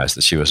recognized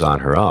that she was on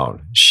her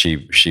own,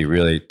 she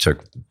really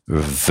took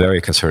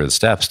very concerted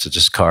steps to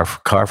just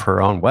carve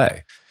her own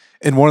way.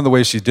 And one of the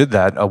ways she did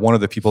that, one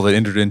of the people that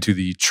entered into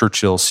the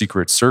Churchill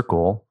secret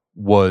circle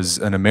was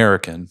an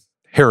American,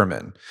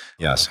 Harriman.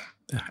 Yes,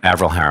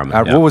 Averell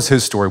Harriman. What was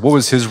his story? What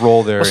was his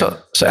role there? So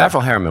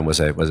Averell Harriman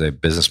was a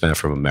businessman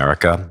from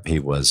America. He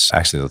was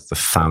actually the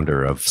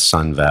founder of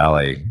Sun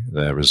Valley,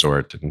 the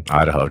resort in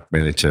Idaho,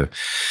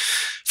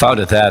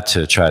 founded that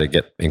to try to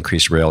get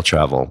increased rail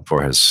travel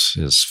for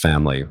his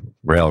family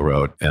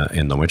railroad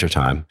in the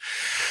wintertime.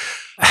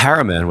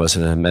 Harriman was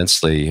an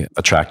immensely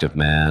attractive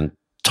man,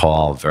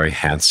 tall, very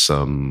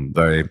handsome,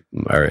 very,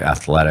 very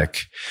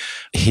athletic.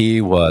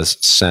 He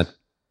was sent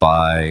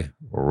by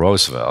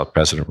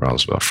President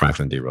Roosevelt,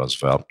 Franklin D.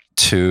 Roosevelt,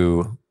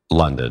 to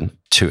London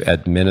to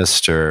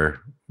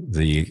administer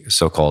the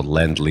so-called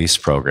Lend-Lease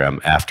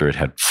program after it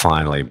had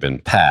finally been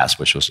passed,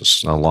 which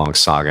was a long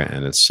saga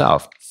in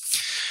itself.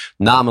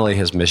 Nominally,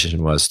 his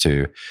mission was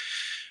to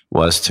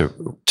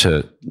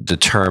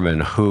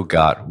determine who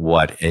got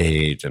what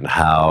aid and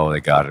how they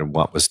got it and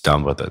what was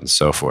done with it and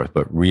so forth.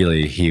 But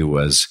really, he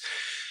was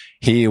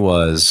he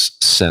was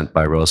sent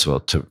by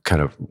Roosevelt to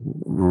kind of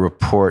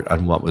report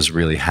on what was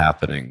really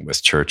happening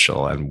with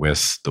Churchill and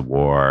with the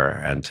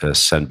war, and to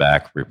send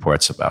back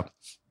reports about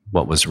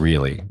what was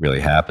really, really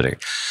happening.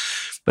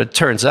 But it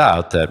turns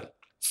out that,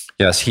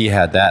 yes, he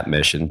had that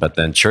mission, but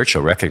then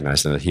Churchill,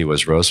 recognizing that he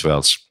was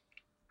Roosevelt's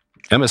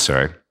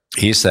emissary,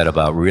 he set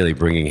about really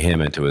bringing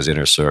him into his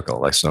inner circle,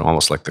 like so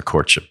almost like the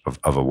courtship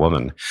of a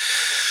woman,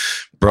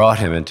 brought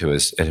him into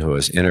his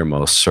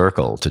innermost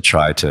circle to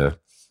try to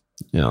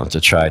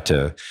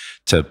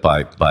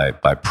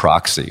by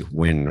proxy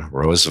win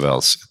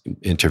Roosevelt's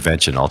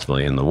intervention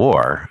ultimately in the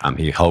war.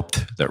 He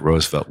hoped that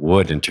Roosevelt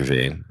would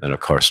intervene, and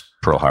of course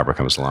Pearl Harbor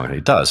comes along and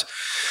he does.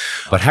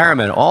 But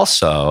Harriman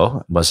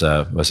also was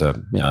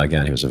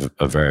again, he was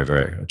a very,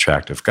 very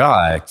attractive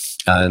guy.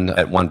 And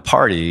at one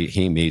party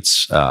he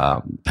meets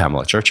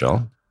Pamela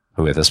Churchill,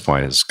 who at this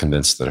point is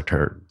convinced that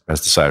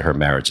has decided her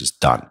marriage is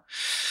done.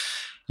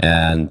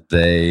 And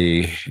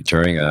they,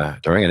 during an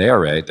air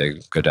raid, they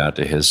go down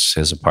to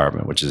his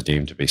apartment, which is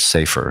deemed to be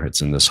safer.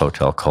 It's in this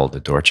hotel called the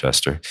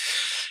Dorchester.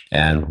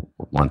 And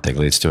one thing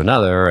leads to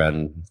another,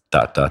 and ...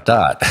 And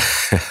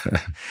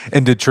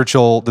did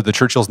the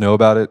Churchills know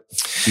about it,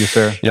 the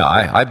affair?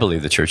 I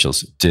believe the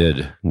Churchills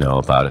did know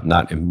about it,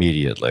 not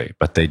immediately,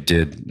 but they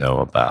did know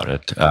about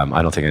it.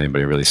 I don't think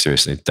anybody really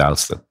seriously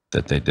doubts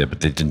that they did,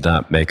 but they did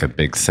not make a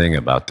big thing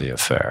about the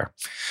affair.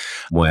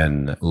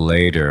 When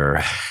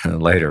later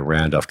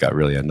Randolph got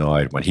really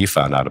annoyed when he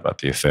found out about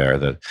the affair,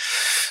 that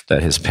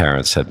his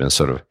parents had been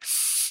sort of,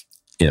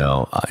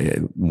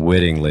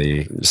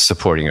 wittingly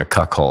supporting a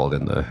cuckold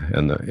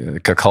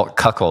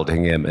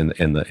cuckolding him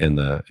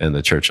in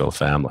the Churchill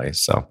family.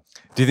 So,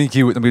 do you think do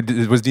you think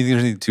there's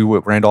anything to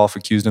what Randolph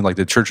accused him? Like,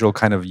 did Churchill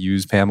kind of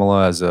use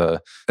Pamela as a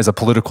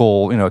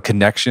political,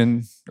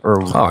 connection?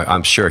 Or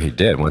I'm sure he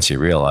did once he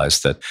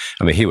realized that.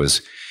 I mean, he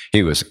was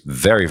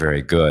very,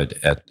 very good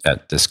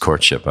at this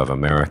courtship of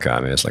America.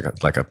 I mean, it's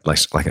like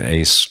an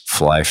ace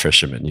fly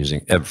fisherman,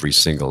 using every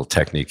single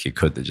technique he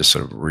could to just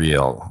sort of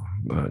reel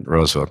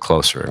Roosevelt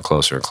closer and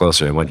closer and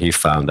closer. And when he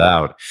found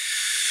out,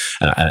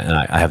 and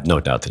I have no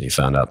doubt that he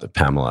found out that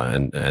Pamela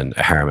and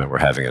Harriman were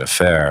having an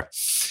affair,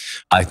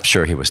 I'm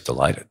sure he was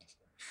delighted.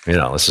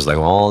 This is like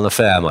all in the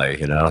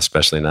family,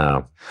 especially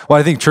now. Well,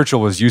 I think Churchill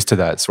was used to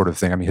that sort of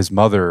thing. I mean, his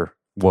mother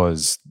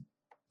was,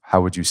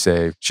 how would you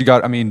say, she did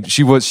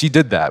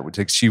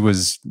that. She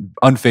was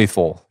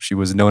unfaithful. She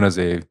was known as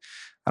a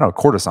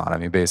courtesan. I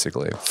mean,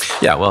 basically.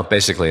 Yeah, well,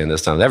 basically in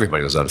this time,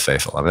 everybody was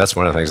unfaithful. I mean, that's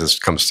one of the things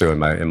that comes through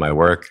in my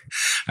work.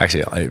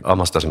 Actually, it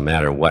almost doesn't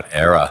matter what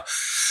era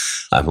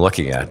I'm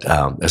looking at.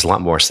 There's a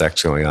lot more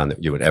sex going on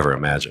than you would ever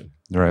imagine.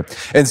 Right.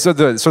 And so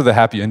the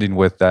happy ending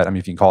with that, I mean,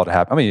 if you can call it a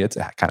happy, I mean, it's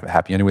kind of a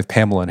happy ending with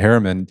Pamela and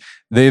Harriman.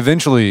 They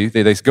eventually,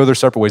 they go their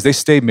separate ways. They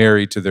stay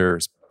married to their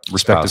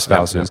respective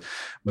spouses. Yeah.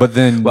 But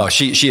then... Well,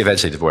 she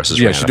eventually divorces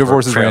Randolph. Yeah, she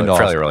divorces Randolph.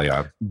 Fairly early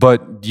on.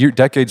 But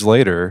decades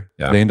later,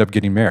 they end up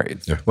getting married.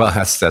 Yeah. Well,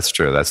 that's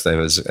true.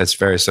 It's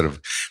very sort of...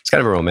 It's kind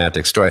of a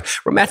romantic story.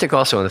 Romantic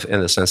also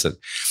in the sense that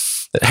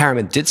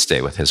Harriman did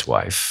stay with his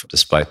wife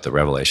despite the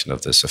revelation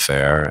of this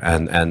affair.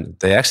 And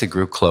they actually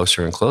grew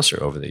closer and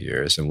closer over the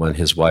years. And when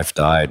his wife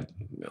died,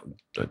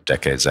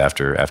 decades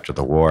after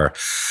the war,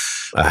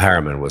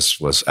 Harriman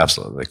was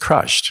absolutely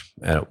crushed.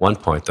 And at one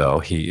point, though,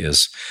 he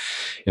is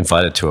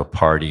invited to a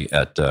party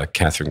at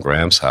Katharine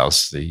Graham's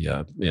house,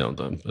 the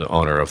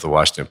owner of the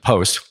Washington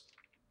Post,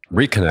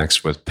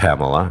 reconnects with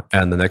Pamela,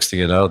 and the next thing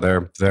you know,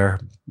 they're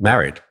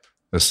married.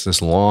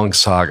 This long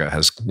saga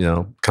has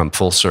come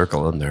full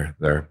circle, and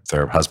they're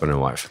husband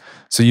and wife.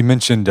 So you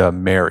mentioned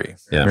Mary.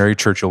 Yeah. Mary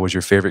Churchill was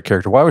your favorite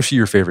character. Why was she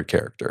your favorite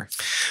character?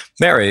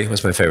 Mary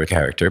was my favorite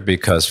character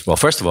because, well,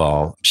 first of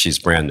all, she's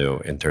brand new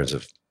in terms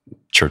of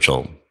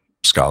Churchill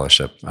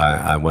scholarship.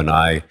 When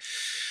I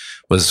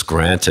was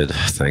granted,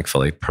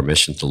 thankfully,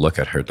 permission to look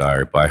at her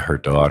diary by her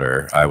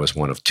daughter, I was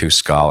one of two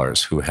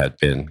scholars who had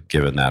been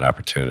given that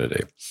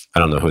opportunity. I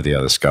don't know who the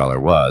other scholar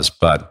was,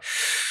 but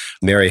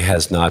Mary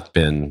has not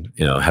been,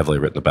 heavily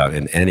written about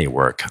in any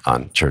work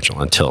on Churchill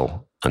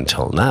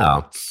until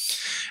now.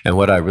 And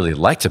what I really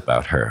liked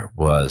about her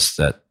was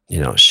that,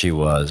 she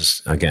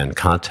was, again,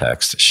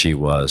 context, she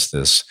was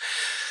this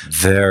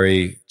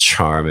very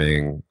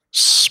charming,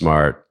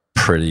 smart,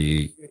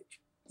 pretty,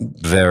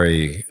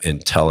 very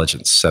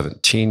intelligent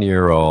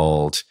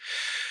 17-year-old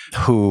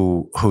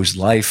whose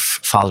life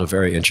followed a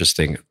very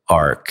interesting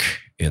arc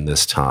in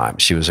this time.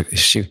 She was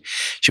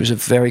a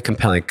very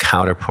compelling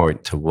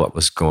counterpoint to what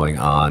was going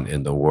on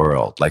in the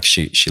world. Like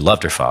she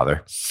loved her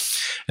father,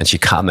 and she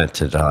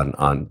commented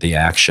on the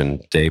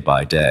action day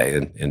by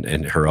day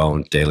in her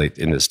own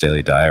his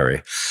daily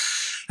diary.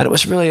 And it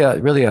was really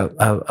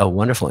a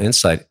wonderful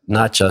insight,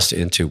 not just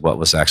into what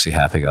was actually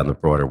happening on the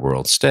broader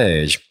world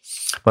stage,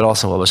 but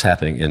also what was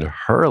happening in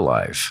her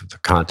life, the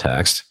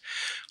context,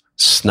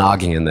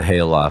 snogging in the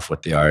hayloft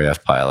with the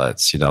RAF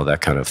pilots,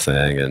 that kind of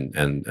thing.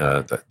 And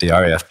the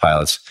RAF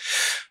pilots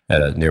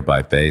at a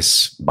nearby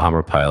base,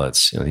 bomber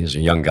pilots, these are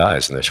young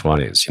guys in their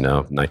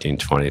 20s, 19,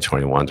 20,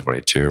 21,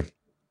 22.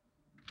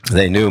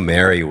 They knew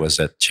Mary was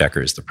at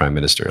Chequers, the prime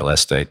ministerial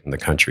estate in the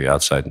country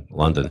outside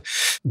London.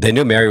 They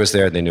knew Mary was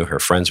there. They knew her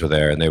friends were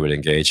there, and they would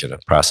engage in a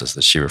process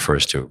that she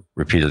refers to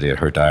repeatedly in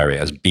her diary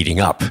as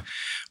beating up,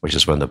 which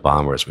is when the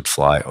bombers would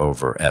fly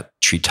over at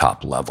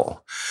treetop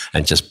level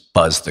and just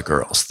buzz the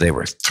girls. They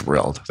were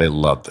thrilled. They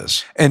loved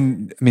this.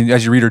 And I mean,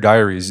 as you read her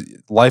diaries,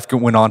 life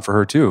went on for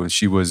her too.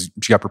 She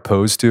got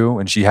proposed to,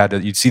 and she had to,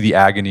 you'd see the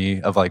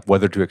agony of like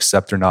whether to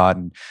accept or not,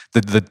 and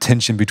the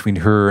tension between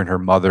her and her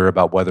mother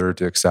about whether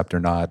to accept or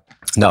not.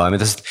 No, I mean,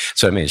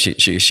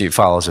 she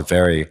follows a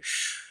very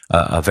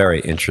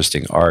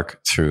interesting arc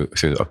through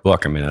a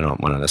book. I mean, I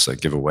don't want to necessarily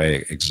give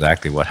away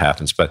exactly what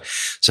happens, but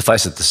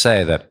suffice it to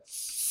say that,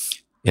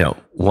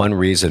 one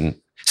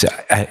reason. See,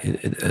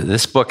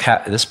 this book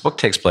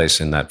takes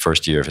place in that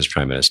first year of his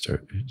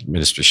premiership,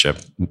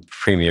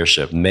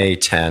 May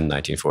 10,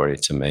 1940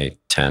 to May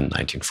 10,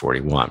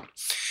 1941.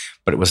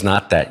 But it was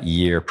not that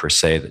year per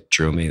se that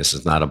drew me. This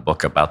is not a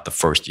book about the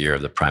first year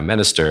of the prime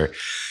minister.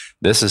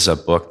 This is a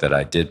book that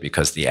I did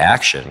because the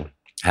action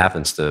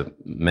happens to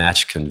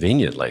match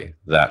conveniently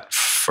that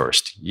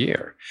first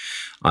year.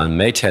 On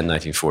May 10,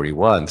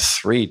 1941,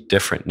 3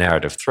 different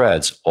narrative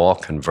threads all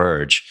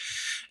converge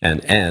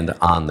and end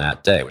on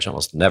that day, which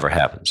almost never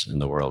happens in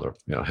the world of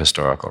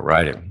historical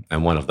writing.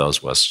 And one of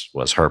those was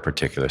her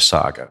particular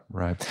saga.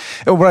 Right.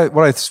 And what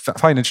I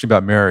find interesting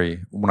about Mary,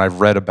 when I've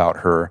read about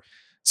her,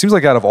 it seems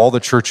like out of all the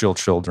Churchill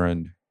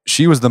children,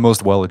 she was the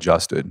most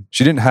well-adjusted.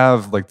 She didn't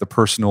have like the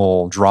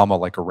personal drama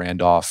like a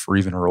Randolph or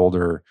even her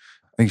older.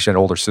 I think she had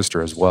an older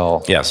sister as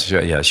well. Yes,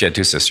 she had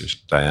 2 sisters,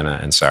 Diana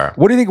and Sarah.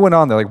 What do you think went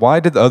on there? Like, why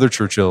did the other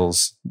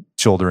Churchill's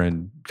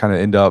children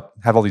kind of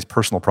have all these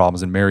personal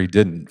problems and Mary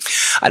didn't?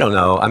 I don't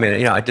know. I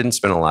mean, I didn't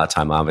spend a lot of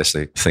time,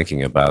 obviously,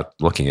 thinking about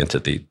looking into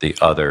the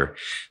other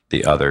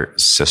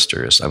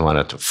sisters. I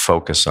wanted to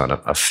focus on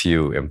a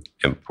few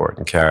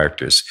important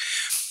characters.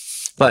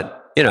 But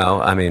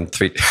I mean,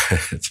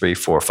 3,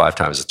 4, 5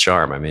 times the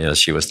charm. I mean,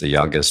 she was the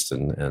youngest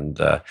and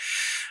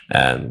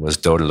was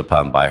doted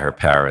upon by her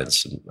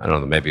parents. And I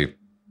don't know, maybe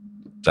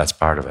that's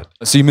part of it.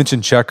 So you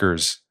mentioned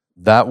Chequers.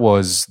 That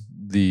was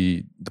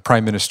the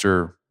prime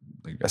minister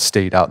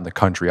estate out in the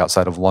country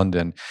outside of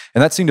London.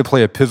 And that seemed to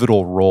play a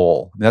pivotal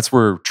role. And that's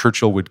where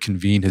Churchill would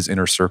convene his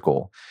inner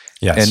circle.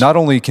 Yes. And not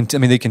only,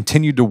 they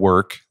continued to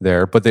work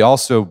there, but they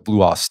also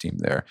blew off steam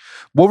there.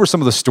 What were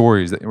some of the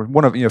stories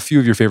a few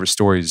of your favorite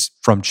stories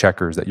from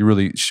Chequers that you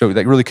really showed,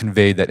 that really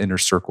conveyed that inner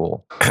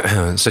circle?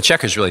 So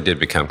Chequers really did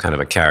become kind of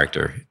a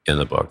character in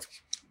the book.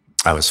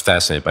 I was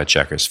fascinated by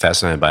Chequers,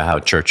 fascinated by how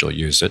Churchill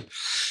used it.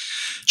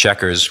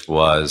 Chequers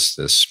was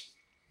this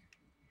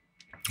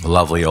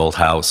lovely old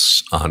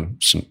house on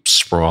some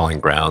sprawling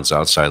grounds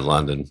outside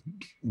London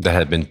that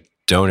had been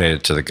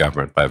donated to the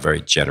government by a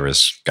very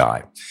generous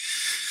guy.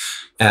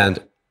 And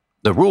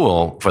the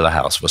rule for the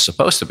house was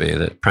supposed to be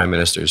that prime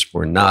ministers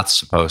were not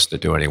supposed to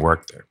do any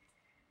work there.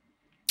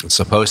 It's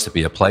supposed to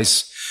be a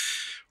place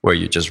where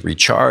you just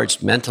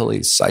recharged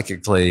mentally,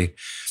 psychically,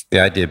 the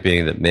idea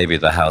being that maybe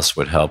the house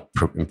would help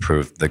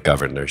improve the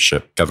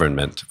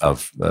government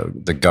of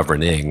the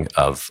governing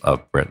of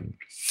Britain.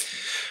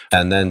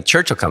 And then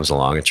Churchill comes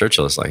along, and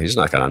Churchill is like, he's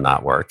not going to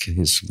not work.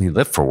 He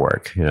lived for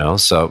work,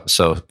 So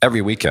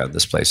every weekend,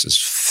 this place is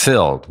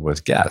filled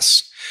with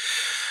guests.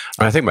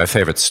 And I think my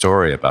favorite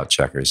story about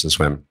Chequers is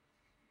when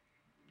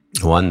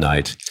one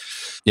night,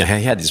 he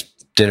had these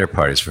dinner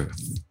parties for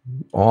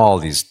all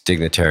these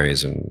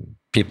dignitaries and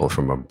people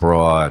from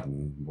abroad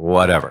and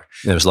whatever.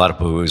 There was a lot of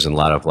booze and a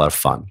lot of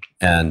fun.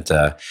 And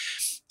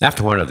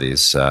after one of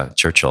these,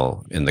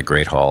 Churchill, in the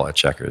Great Hall at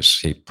Chequers,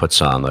 he puts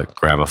on the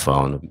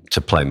gramophone to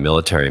play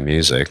military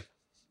music.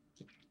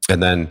 And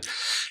then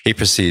he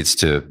proceeds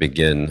to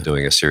begin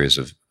doing a series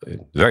of,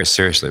 very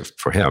seriously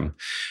for him,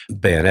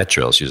 bayonet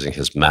drills using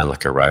his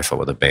Mannlicher rifle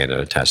with a bayonet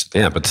attached at the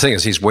end. But the thing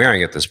is, he's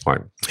wearing at this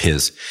point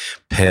his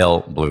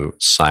pale blue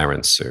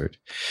siren suit,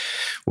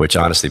 which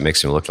honestly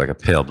makes him look like a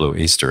pale blue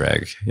Easter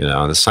egg.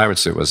 And the siren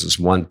suit was this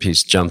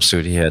one-piece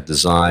jumpsuit he had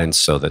designed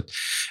so that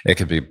it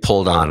could be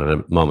pulled on at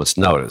a moment's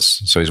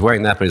notice. So he's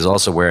wearing that, but he's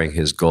also wearing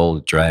his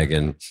gold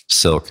dragon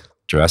silk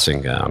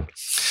dressing gown.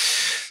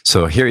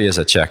 So here he is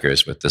at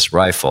Chequers with this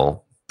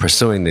rifle,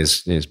 pursuing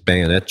these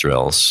bayonet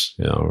drills,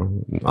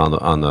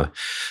 on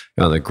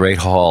the Great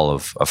Hall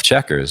of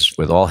Chequers,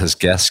 with all his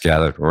guests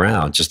gathered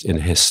around, just in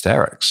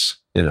hysterics.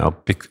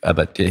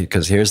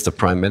 Because here's the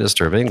Prime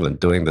Minister of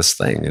England doing this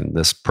thing in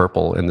this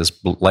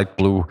light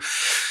blue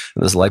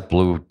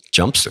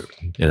jumpsuit.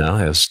 It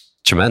was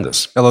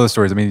tremendous. I love the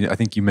stories. I mean, I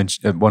think you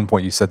mentioned at one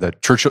point, you said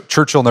that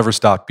Churchill never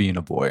stopped being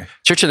a boy.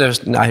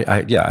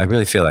 I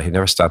really feel that he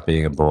never stopped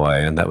being a boy,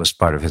 and that was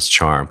part of his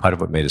charm, part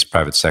of what made his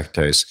private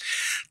secretaries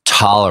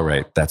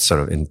tolerate that sort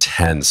of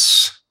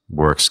intense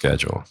work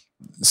schedule.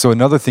 So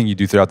another thing you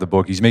do throughout the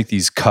book is you make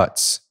these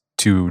cuts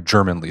to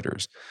German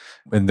leaders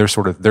and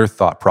their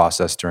thought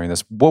process during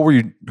this. What were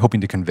you hoping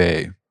to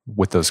convey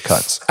with those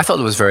cuts? I felt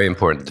it was very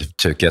important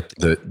to get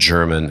the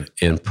German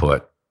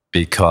input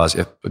because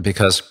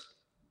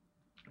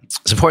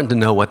it's important to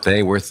know what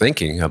they were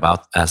thinking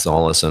about as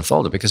all this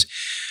unfolded. Because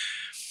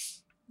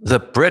The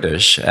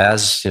British,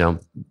 as the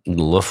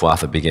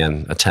Luftwaffe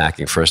began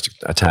attacking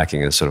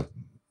in sort of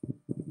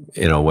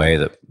in a way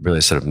that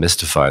really sort of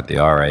mystified the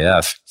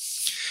RAF,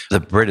 the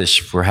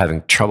British were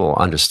having trouble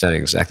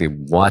understanding exactly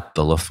what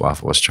the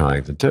Luftwaffe was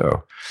trying to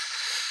do.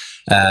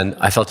 And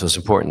I felt it was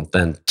important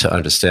then to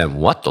understand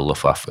what the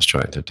Luftwaffe was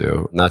trying to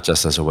do, not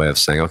just as a way of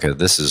saying, okay,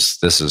 this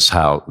is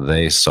how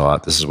they saw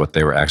it. This is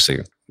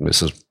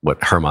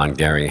what Hermann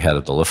Goering, head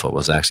of the Luftwaffe,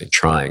 was actually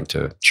trying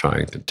to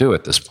do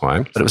at this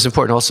point. But it was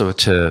important also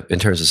in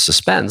terms of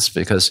suspense,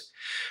 because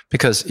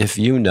if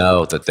you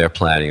know that they're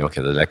planning,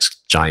 okay, the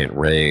next giant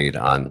raid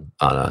on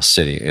a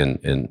city in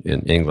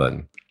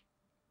England,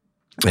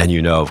 and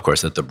you know, of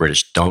course, that the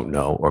British don't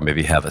know, or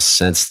maybe have a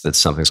sense that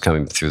something's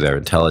coming through their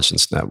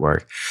intelligence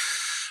network,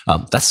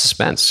 that's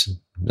suspense.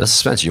 That's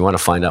suspense. You want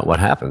to find out what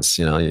happens.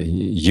 You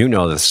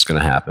know this is going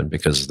to happen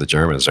because the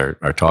Germans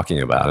are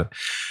talking about it.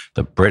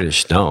 The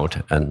British don't,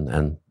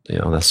 and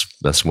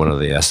that's one of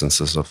the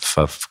essences of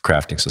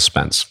crafting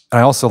suspense.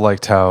 I also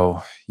liked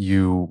how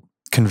you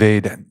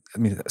conveyed,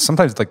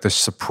 sometimes like the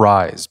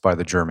surprise by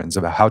the Germans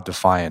about how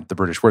defiant the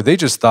British were. They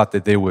just thought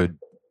that they would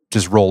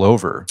just roll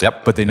over.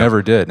 Yep. But they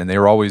never did. And they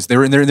were always,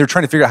 they're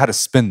trying to figure out how to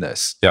spin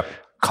this. Yep.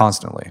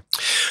 Constantly.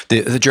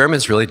 The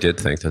Germans really did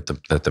think that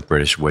the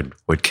British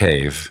would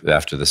cave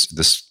after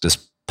this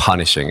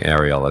punishing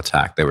aerial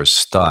attack. They were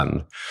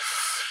stunned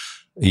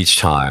each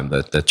time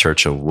that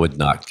Churchill would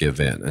not give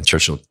in. And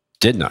Churchill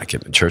did not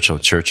give in.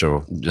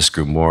 Churchill just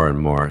grew more and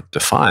more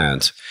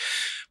defiant,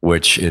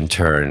 which in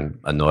turn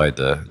annoyed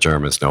the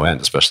Germans no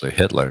end, especially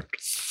Hitler.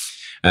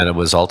 And it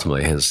was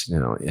ultimately his,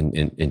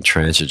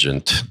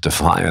 intransigent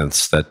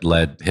defiance that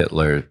led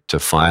Hitler to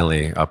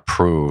finally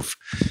approve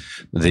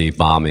the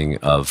bombing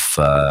of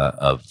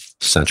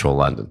central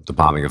London, the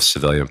bombing of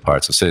civilian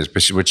parts of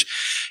cities, which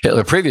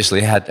Hitler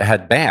previously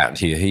had banned.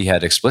 He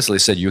had explicitly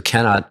said, you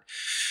cannot,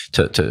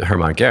 to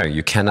Hermann Goering,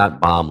 you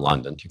cannot bomb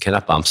London, you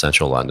cannot bomb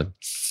central London,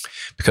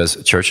 because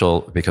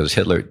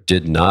Hitler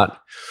did not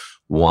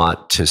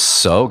want to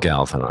so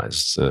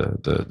galvanize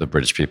the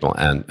British people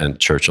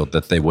and Churchill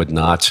that they would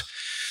not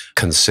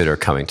consider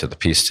coming to the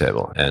peace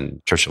table.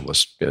 And Churchill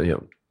was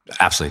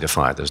absolutely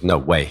defiant. There's no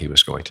way he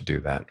was going to do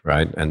that,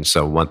 right? And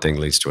so one thing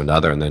leads to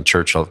another, and then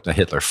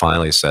Hitler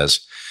finally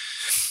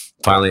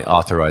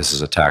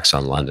authorizes attacks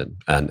on London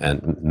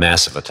and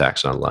massive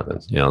attacks on London.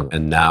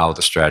 And now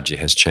the strategy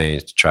has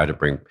changed to try to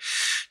bring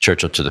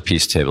Churchill to the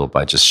peace table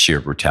by just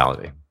sheer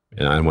brutality.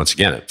 And once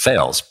again, it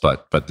fails,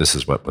 but this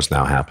is what was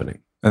now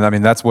happening.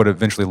 And that's what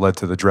eventually led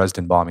to the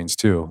Dresden bombings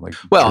too.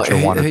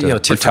 Churchill wanted to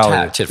tit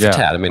for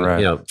tat.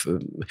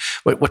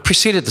 What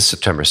preceded the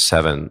September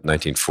 7,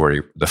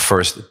 1940, the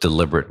first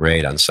deliberate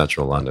raid on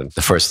central London,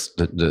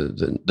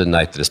 the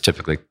night that is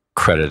typically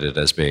credited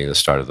as being the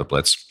start of the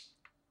Blitz.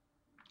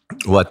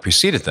 What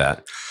preceded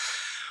that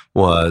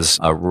was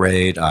a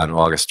raid on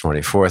August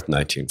 24th,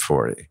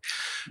 1940,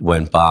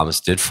 when bombs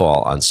did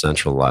fall on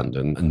central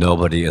London.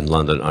 Nobody in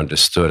London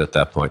understood at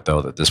that point,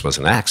 though, that this was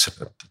an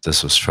accident. That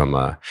this was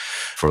from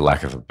for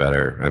lack of a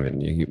better, I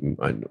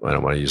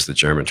don't want to use the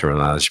German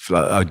terminology,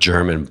 a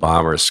German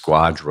bomber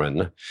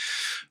squadron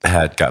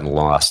had gotten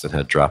lost and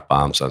had dropped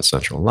bombs on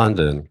central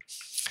London.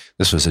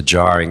 This was a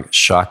jarring,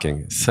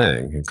 shocking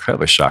thing,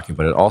 incredibly shocking,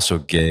 but it also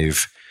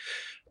gave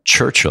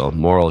Churchill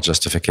moral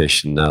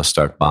justification now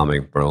start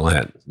bombing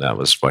Berlin. That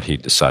was what he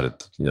decided,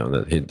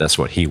 that's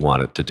what he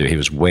wanted to do. He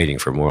was waiting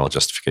for moral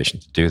justification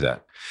to do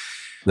that.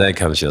 Then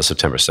comes,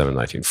 September 7,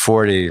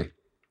 1940,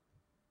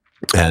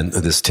 and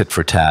this tit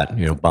for tat,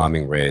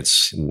 bombing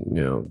raids,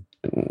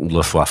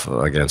 Luftwaffe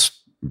against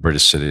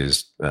British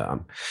cities,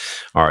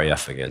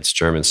 RAF against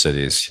German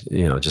cities,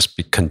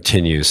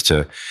 continues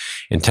to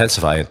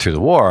intensify through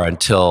the war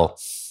until,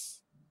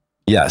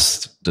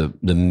 yes, the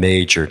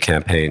major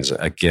campaigns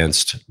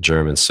against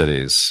German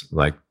cities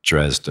like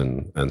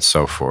Dresden and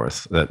so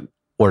forth, that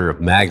order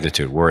of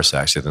magnitude worse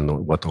actually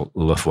than what the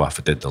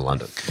Luftwaffe did to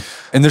London.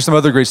 And there's some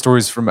other great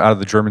stories from out of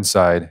the German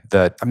side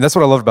that's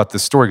what I love about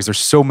this story, because there's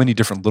so many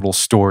different little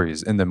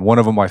stories in them. One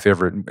of them, my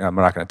favorite, I'm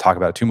not going to talk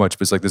about it too much,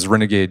 but it's like this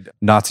renegade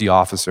Nazi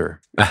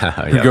officer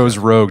who goes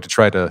rogue to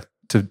try to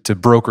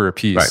broker a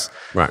peace,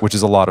 right. Which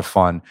is a lot of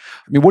fun.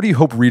 What do you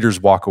hope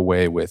readers walk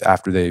away with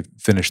after they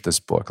finish this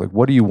book?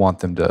 What do you want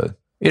them to?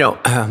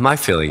 My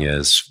feeling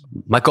is,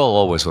 my goal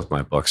always with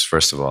my books,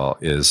 first of all,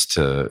 is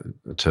to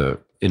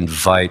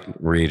invite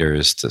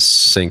readers to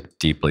sink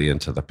deeply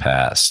into the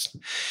past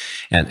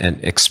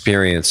and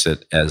experience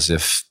it as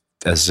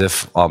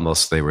if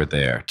almost they were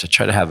there, to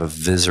try to have a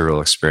visceral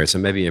experience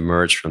and maybe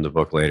emerge from the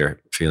book later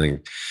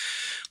feeling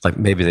like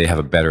maybe they have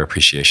a better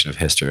appreciation of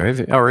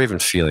history, or even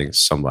feeling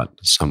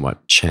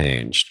somewhat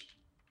changed.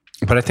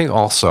 But I think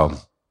also,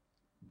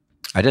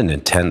 I didn't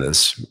intend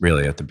this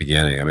really at the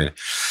beginning.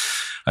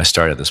 I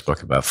started this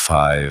book about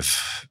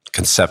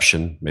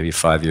maybe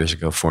 5 years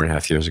ago,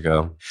 4.5 years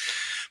ago.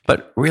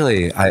 But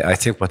really, I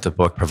think what the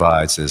book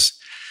provides is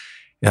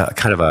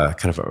kind of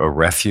a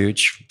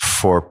refuge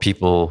for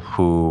people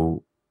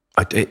who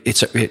I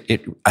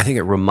think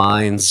it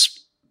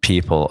reminds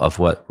people of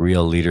what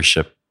real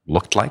leadership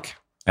looked like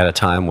at a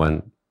time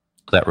when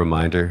that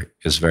reminder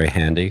is very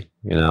handy,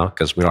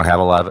 because we don't have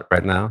a lot of it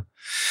right now.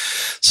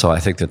 So I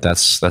think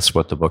that's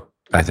what the book,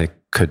 I think,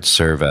 could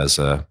serve as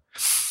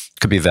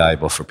could be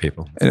valuable for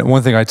people. And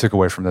one thing I took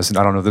away from this, and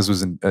I don't know if this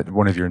was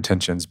one of your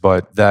intentions,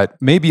 but that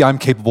maybe I'm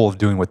capable of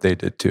doing what they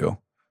did too,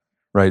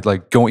 right?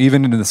 Like going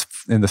even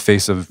in the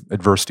face of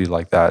adversity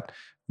like that,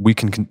 we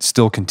can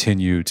still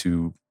continue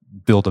to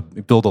build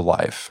a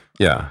life.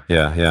 Yeah.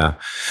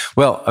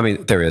 Well, I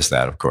mean, there is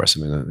that, of course. I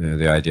mean,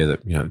 the idea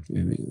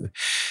that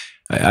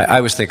I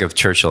always think of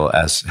Churchill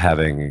as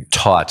having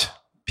taught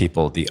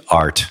people the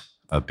art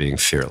of being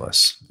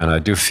fearless, and I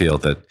do feel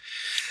that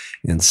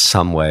in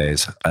some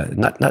ways,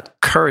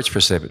 not courage per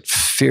se, but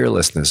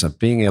fearlessness of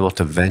being able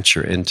to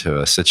venture into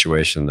a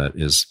situation that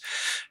is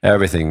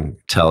everything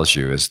tells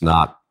you is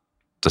not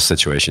the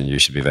situation you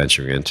should be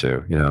venturing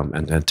into,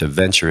 and to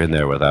venture in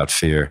there without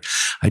fear.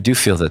 I do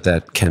feel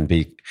that can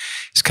be,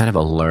 it's kind of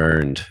a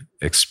learned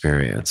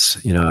experience,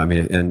 I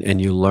mean,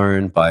 and you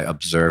learn by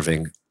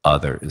observing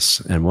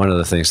others. And one of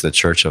the things that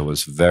Churchill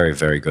was very,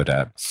 very good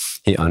at,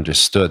 he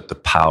understood the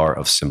power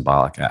of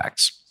symbolic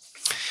acts.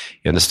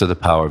 He understood the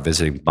power of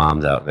visiting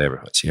bombed out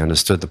neighborhoods. He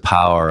understood the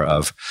power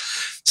of,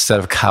 instead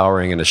of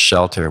cowering in a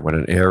shelter when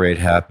an air raid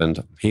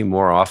happened, he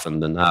more often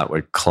than not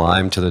would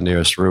climb to the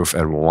nearest roof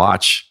and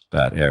watch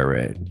that air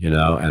raid,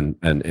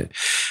 and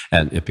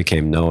it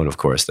became known, of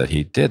course, that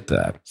he did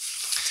that.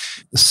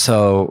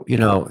 So,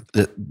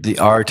 the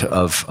art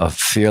of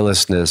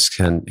fearlessness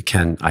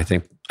can I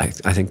think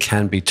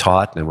can be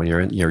taught. And when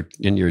you're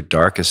in your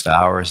darkest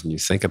hours and you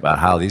think about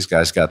how these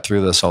guys got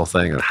through this whole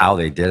thing and how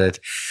they did it,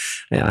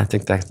 I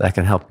think that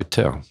can help you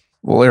too.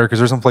 Well, Erik, is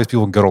there some place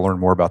people can go to learn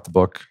more about the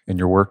book and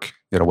your work?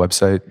 You got a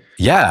website?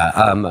 Yeah,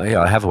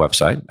 I have a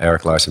website,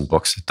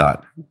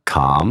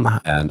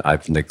 eriklarsonbooks.com, and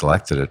I've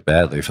neglected it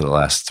badly for the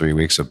last 3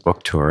 weeks of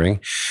book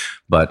touring,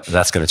 but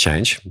that's going to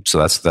change. So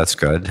that's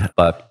good.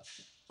 But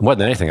more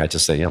than anything, I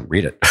just say,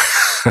 read it.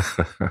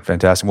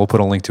 Fantastic. We'll put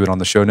a link to it on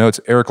the show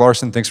notes. Erik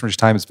Larson, thanks for your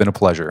time. It's been a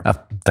pleasure.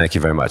 Thank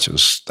you very much.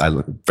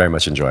 I very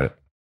much enjoyed it.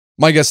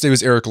 My guest today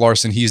was Erik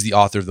Larson. He is the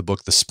author of the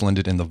book, The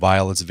Splendid and the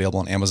Vile. It's available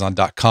on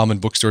Amazon.com and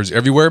bookstores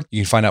everywhere.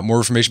 You can find out more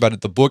information about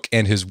the book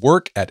and his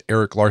work at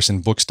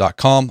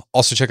eriklarsonbooks.com.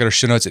 Also check out our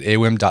show notes at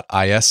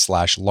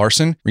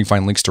aom.is/Larson, where you can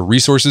find links to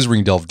resources where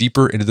you can delve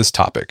deeper into this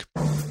topic.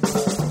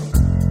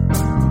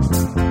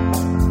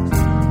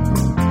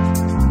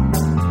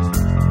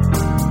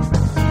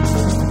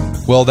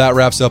 Well, that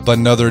wraps up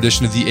another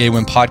edition of the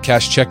AOM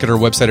podcast. Check out our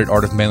website at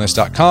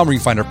artofmanliness.com, where you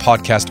can find our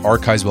podcast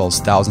archives, as well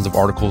as thousands of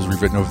articles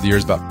we've written over the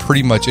years about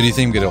pretty much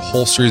anything. We get a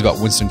whole series about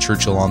Winston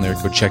Churchill on there.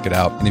 Go check it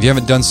out. And if you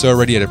haven't done so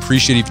already, I'd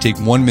appreciate it if you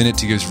take 1 minute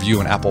to give us a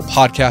review on Apple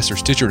Podcasts or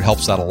Stitcher. It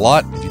helps out a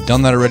lot. If you've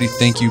done that already,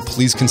 thank you.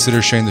 Please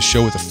consider sharing the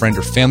show with a friend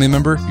or family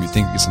member you would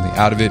think you get something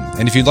out of it.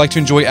 And if you'd like to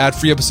enjoy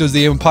ad-free episodes of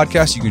the AOM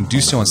podcast, you can do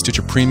so on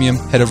Stitcher Premium.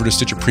 Head over to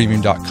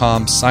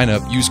stitcherpremium.com, sign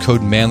up, use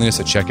code manliness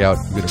at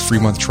checkout. You get a free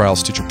month trial of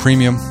Stitcher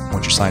Premium.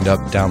 Once you're signed up,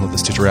 download the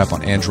Stitcher app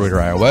on Android or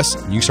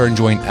iOS, and you start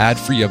enjoying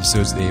ad-free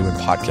episodes of the AOM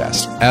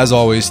podcast. As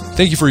always,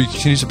 thank you for your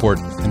continued support.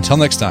 Until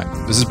next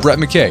time, this is Brett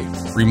McKay,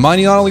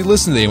 reminding you not only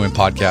listen to the AOM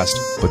podcast,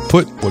 but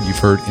put what you've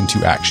heard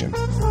into action.